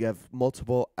 When you have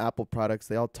multiple Apple products,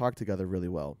 they all talk together really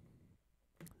well.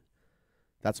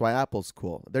 That's why Apple's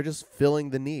cool. They're just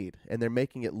filling the need, and they're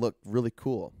making it look really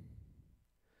cool.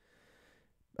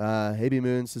 Haby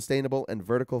Moon, sustainable and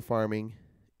vertical farming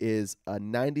is a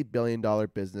 $90 billion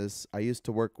business. I used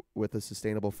to work with a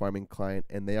sustainable farming client,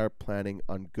 and they are planning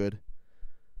on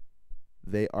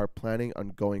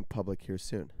going public here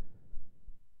soon.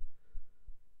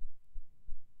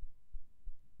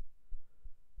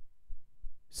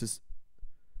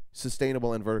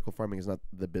 Sustainable and vertical farming is not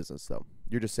the business, though.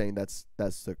 You're just saying that's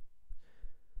the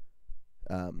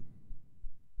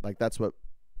that's what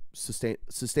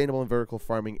sustainable and vertical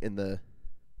farming in the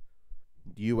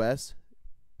U.S.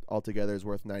 altogether is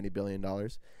worth $90 billion.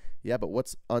 Yeah, but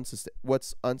what's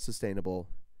unsustainable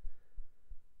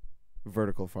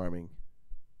vertical farming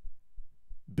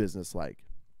business like?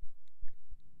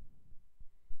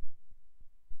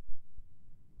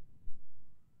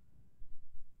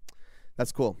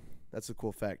 That's cool. That's a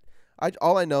cool fact.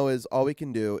 All I know is all we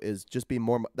can do is just be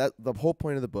more. That the whole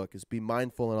point of the book is be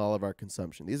mindful in all of our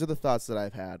consumption. These are the thoughts that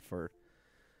I've had for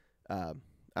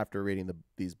after reading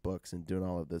these books and doing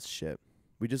all of this shit.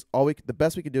 The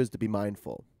best we can do is to be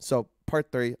mindful. So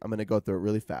part 3, I'm gonna go through it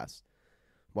really fast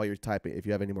while you're typing. If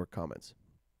you have any more comments,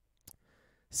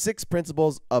 6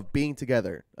 principles of being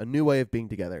together. A new way of being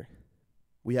together.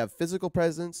 We have physical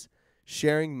presence,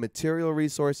 sharing material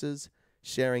resources,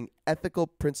 sharing ethical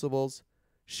principles,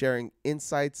 sharing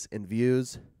insights and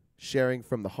views, sharing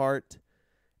from the heart,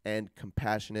 and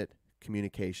compassionate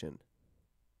communication.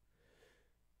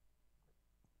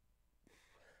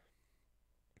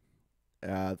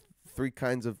 Three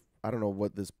kinds of, I don't know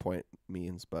what this point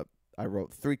means, but I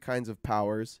wrote 3 kinds of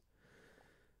powers.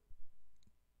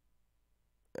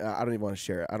 I don't even want to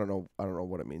share it. I don't know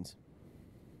what it means.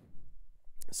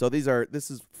 So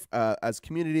this is as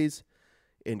communities,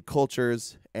 in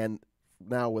cultures, and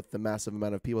now with the massive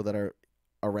amount of people that are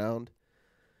around,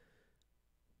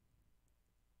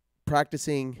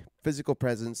 practicing physical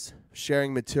presence,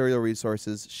 sharing material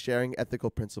resources, sharing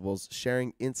ethical principles,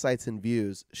 sharing insights and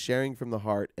views, sharing from the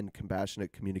heart, and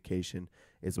compassionate communication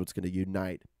is what's going to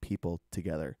unite people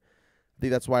together. I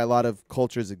think that's why a lot of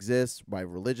cultures exist, why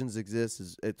religions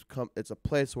exist. It's a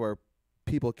place where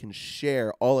people can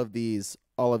share all of these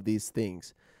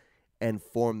things and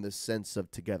form this sense of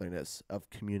togetherness, of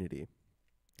community.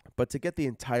 But to get the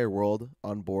entire world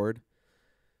on board,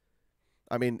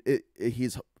 I mean,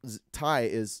 Ty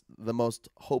is the most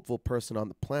hopeful person on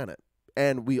the planet.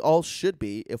 And we all should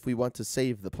be if we want to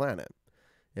save the planet,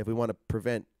 if we want to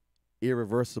prevent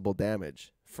irreversible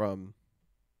damage from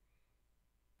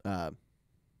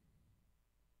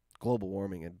global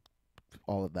warming and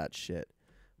all of that shit.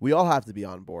 We all have to be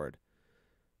on board,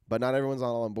 but not everyone's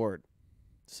all on board.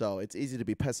 So it's easy to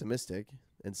be pessimistic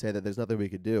and say that there's nothing we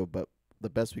could do, but the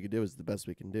best we can do is the best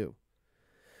we can do.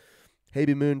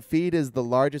 Haby Moon, feed is the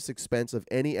largest expense of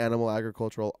any animal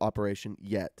agricultural operation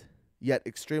yet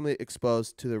extremely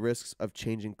exposed to the risks of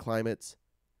changing climates.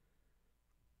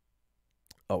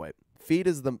 Feed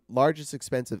is the largest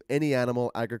expense of any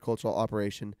animal agricultural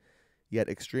operation, yet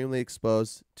extremely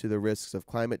exposed to the risks of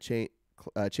climate change,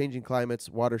 changing climates,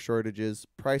 water shortages,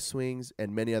 price swings,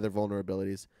 and many other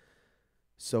vulnerabilities.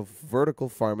 So vertical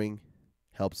farming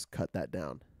helps cut that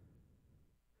down.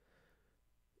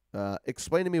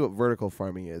 Explain to me what vertical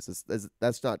farming is.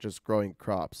 That's not just growing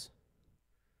crops.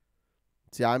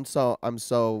 See, I'm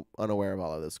so unaware of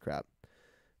all of this crap.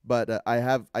 But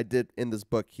I did in this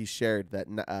book. He shared that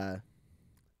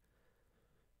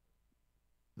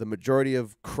the majority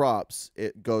of crops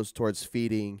it goes towards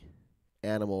feeding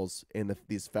animals in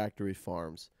these factory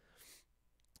farms,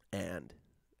 and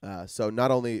so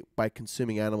not only by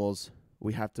consuming animals,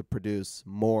 we have to produce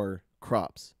more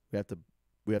crops. We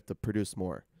have to produce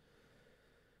more.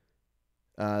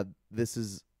 This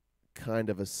is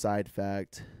kind of a side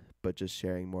fact, but just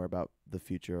sharing more about the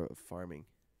future of farming.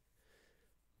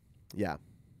 Yeah.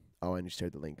 Oh, and you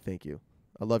shared the link. Thank you.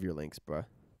 I love your links, bruh.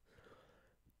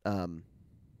 Um,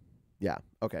 yeah.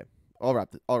 Okay. I'll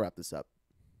wrap this up.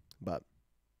 But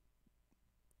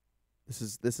this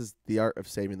is the art of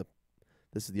saving the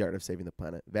this is the art of saving the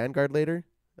planet. Vanguard later?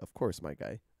 Of course, my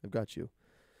guy. I've got you.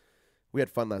 We had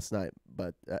fun last night,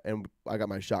 but and I got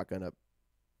my shotgun up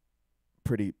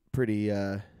pretty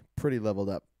leveled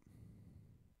up.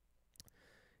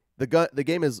 The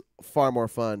game is far more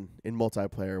fun in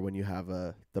multiplayer when you have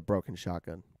the broken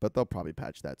shotgun, but they'll probably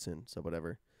patch that soon, so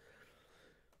whatever.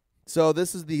 So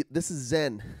this is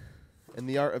Zen and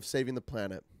the Art of Saving the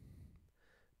Planet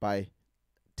by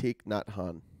Thich Nhat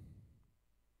Hanh,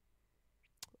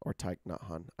 or Thich Nhat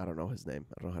Hanh. I don't know his name.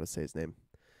 I don't know how to say his name.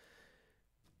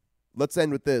 Let's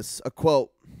end with this, a quote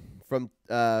from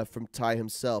Ty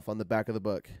himself on the back of the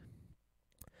book.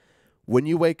 When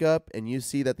you wake up and you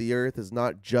see that the earth is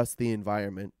not just the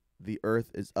environment, the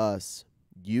earth is us,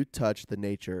 you touch the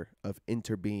nature of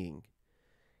interbeing.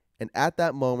 And at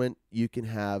that moment, you can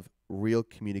have real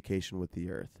communication with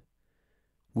the earth.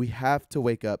 We have to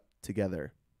wake up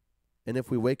together. And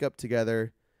if we wake up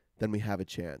together, then we have a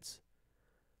chance.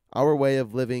 Our way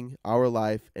of living our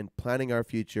life and planning our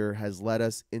future has led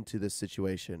us into this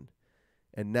situation.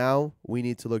 And now we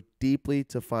need to look deeply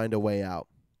to find a way out,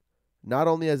 not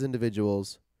only as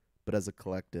individuals, but as a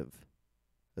collective,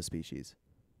 a species.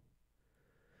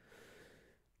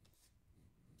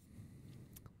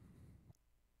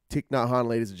 Thich Nhat Hanh,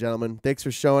 ladies and gentlemen. Thanks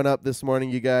for showing up this morning,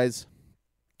 you guys.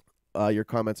 Your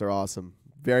comments are awesome.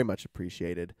 Very much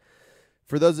appreciated.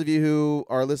 For those of you who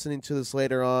are listening to this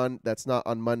later on, that's not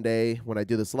on Monday when I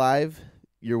do this live,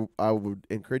 I would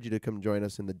encourage you to come join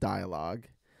us in the dialogue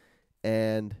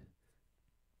and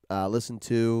listen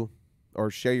to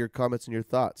or share your comments and your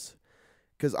thoughts.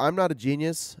 Because I'm not a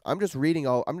genius. I'm just reading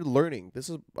I'm learning.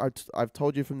 I've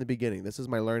told you from the beginning, this is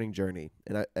my learning journey.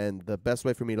 And the best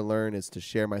way for me to learn is to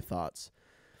share my thoughts.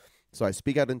 So I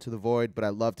speak out into the void, but I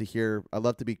love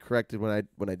to be corrected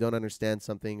when I don't understand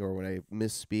something or when I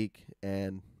misspeak.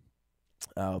 And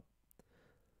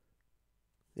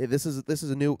this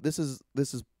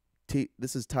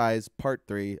is Ty's part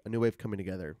 3, a new way of coming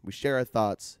together. We share our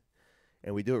thoughts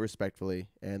and we do it respectfully,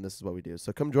 and this is what we do.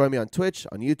 So come join me on Twitch,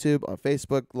 on YouTube, on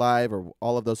Facebook Live, or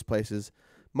all of those places.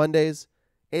 Mondays,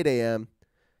 8 a.m.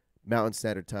 Mountain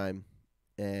Standard Time,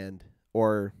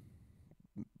 or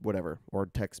whatever, or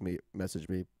message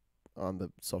me on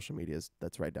the social medias.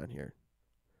 That's right down here.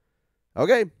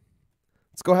 Okay,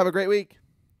 let's go have a great week.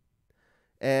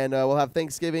 And we'll have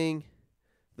Thanksgiving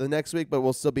the next week, but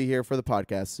we'll still be here for the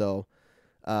podcast, so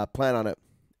plan on it.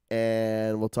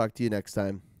 And we'll talk to you next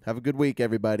time. Have a good week,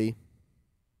 everybody.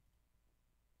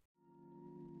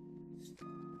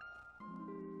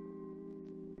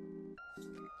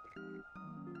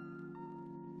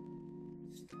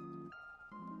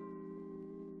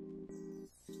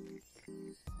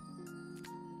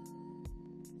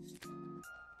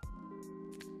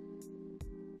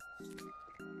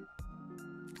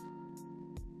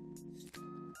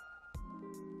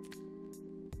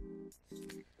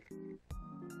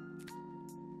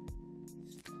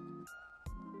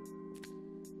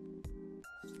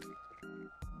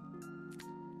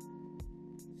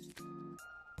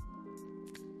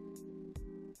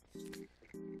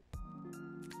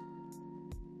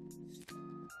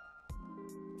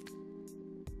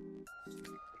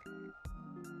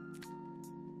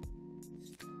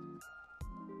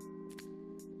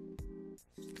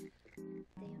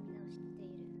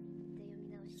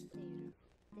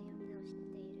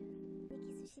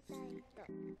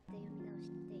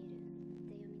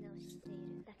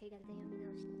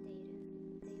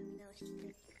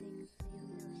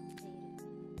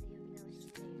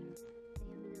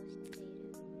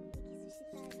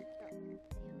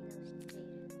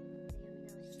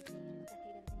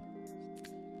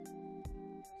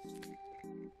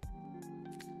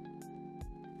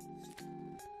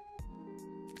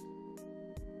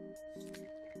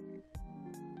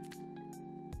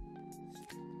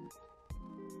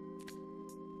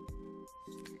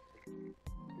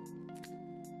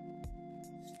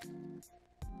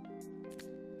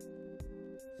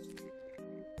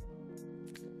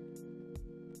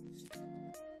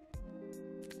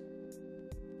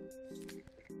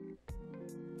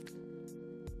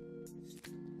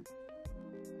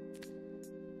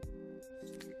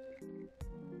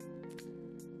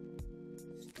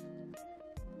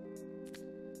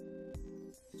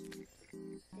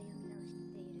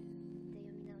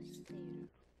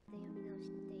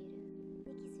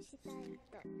 タイ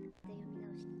トで読み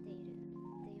直している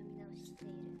で読み直して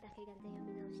いるだけがで読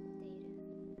み直している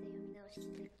で読み直して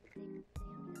いる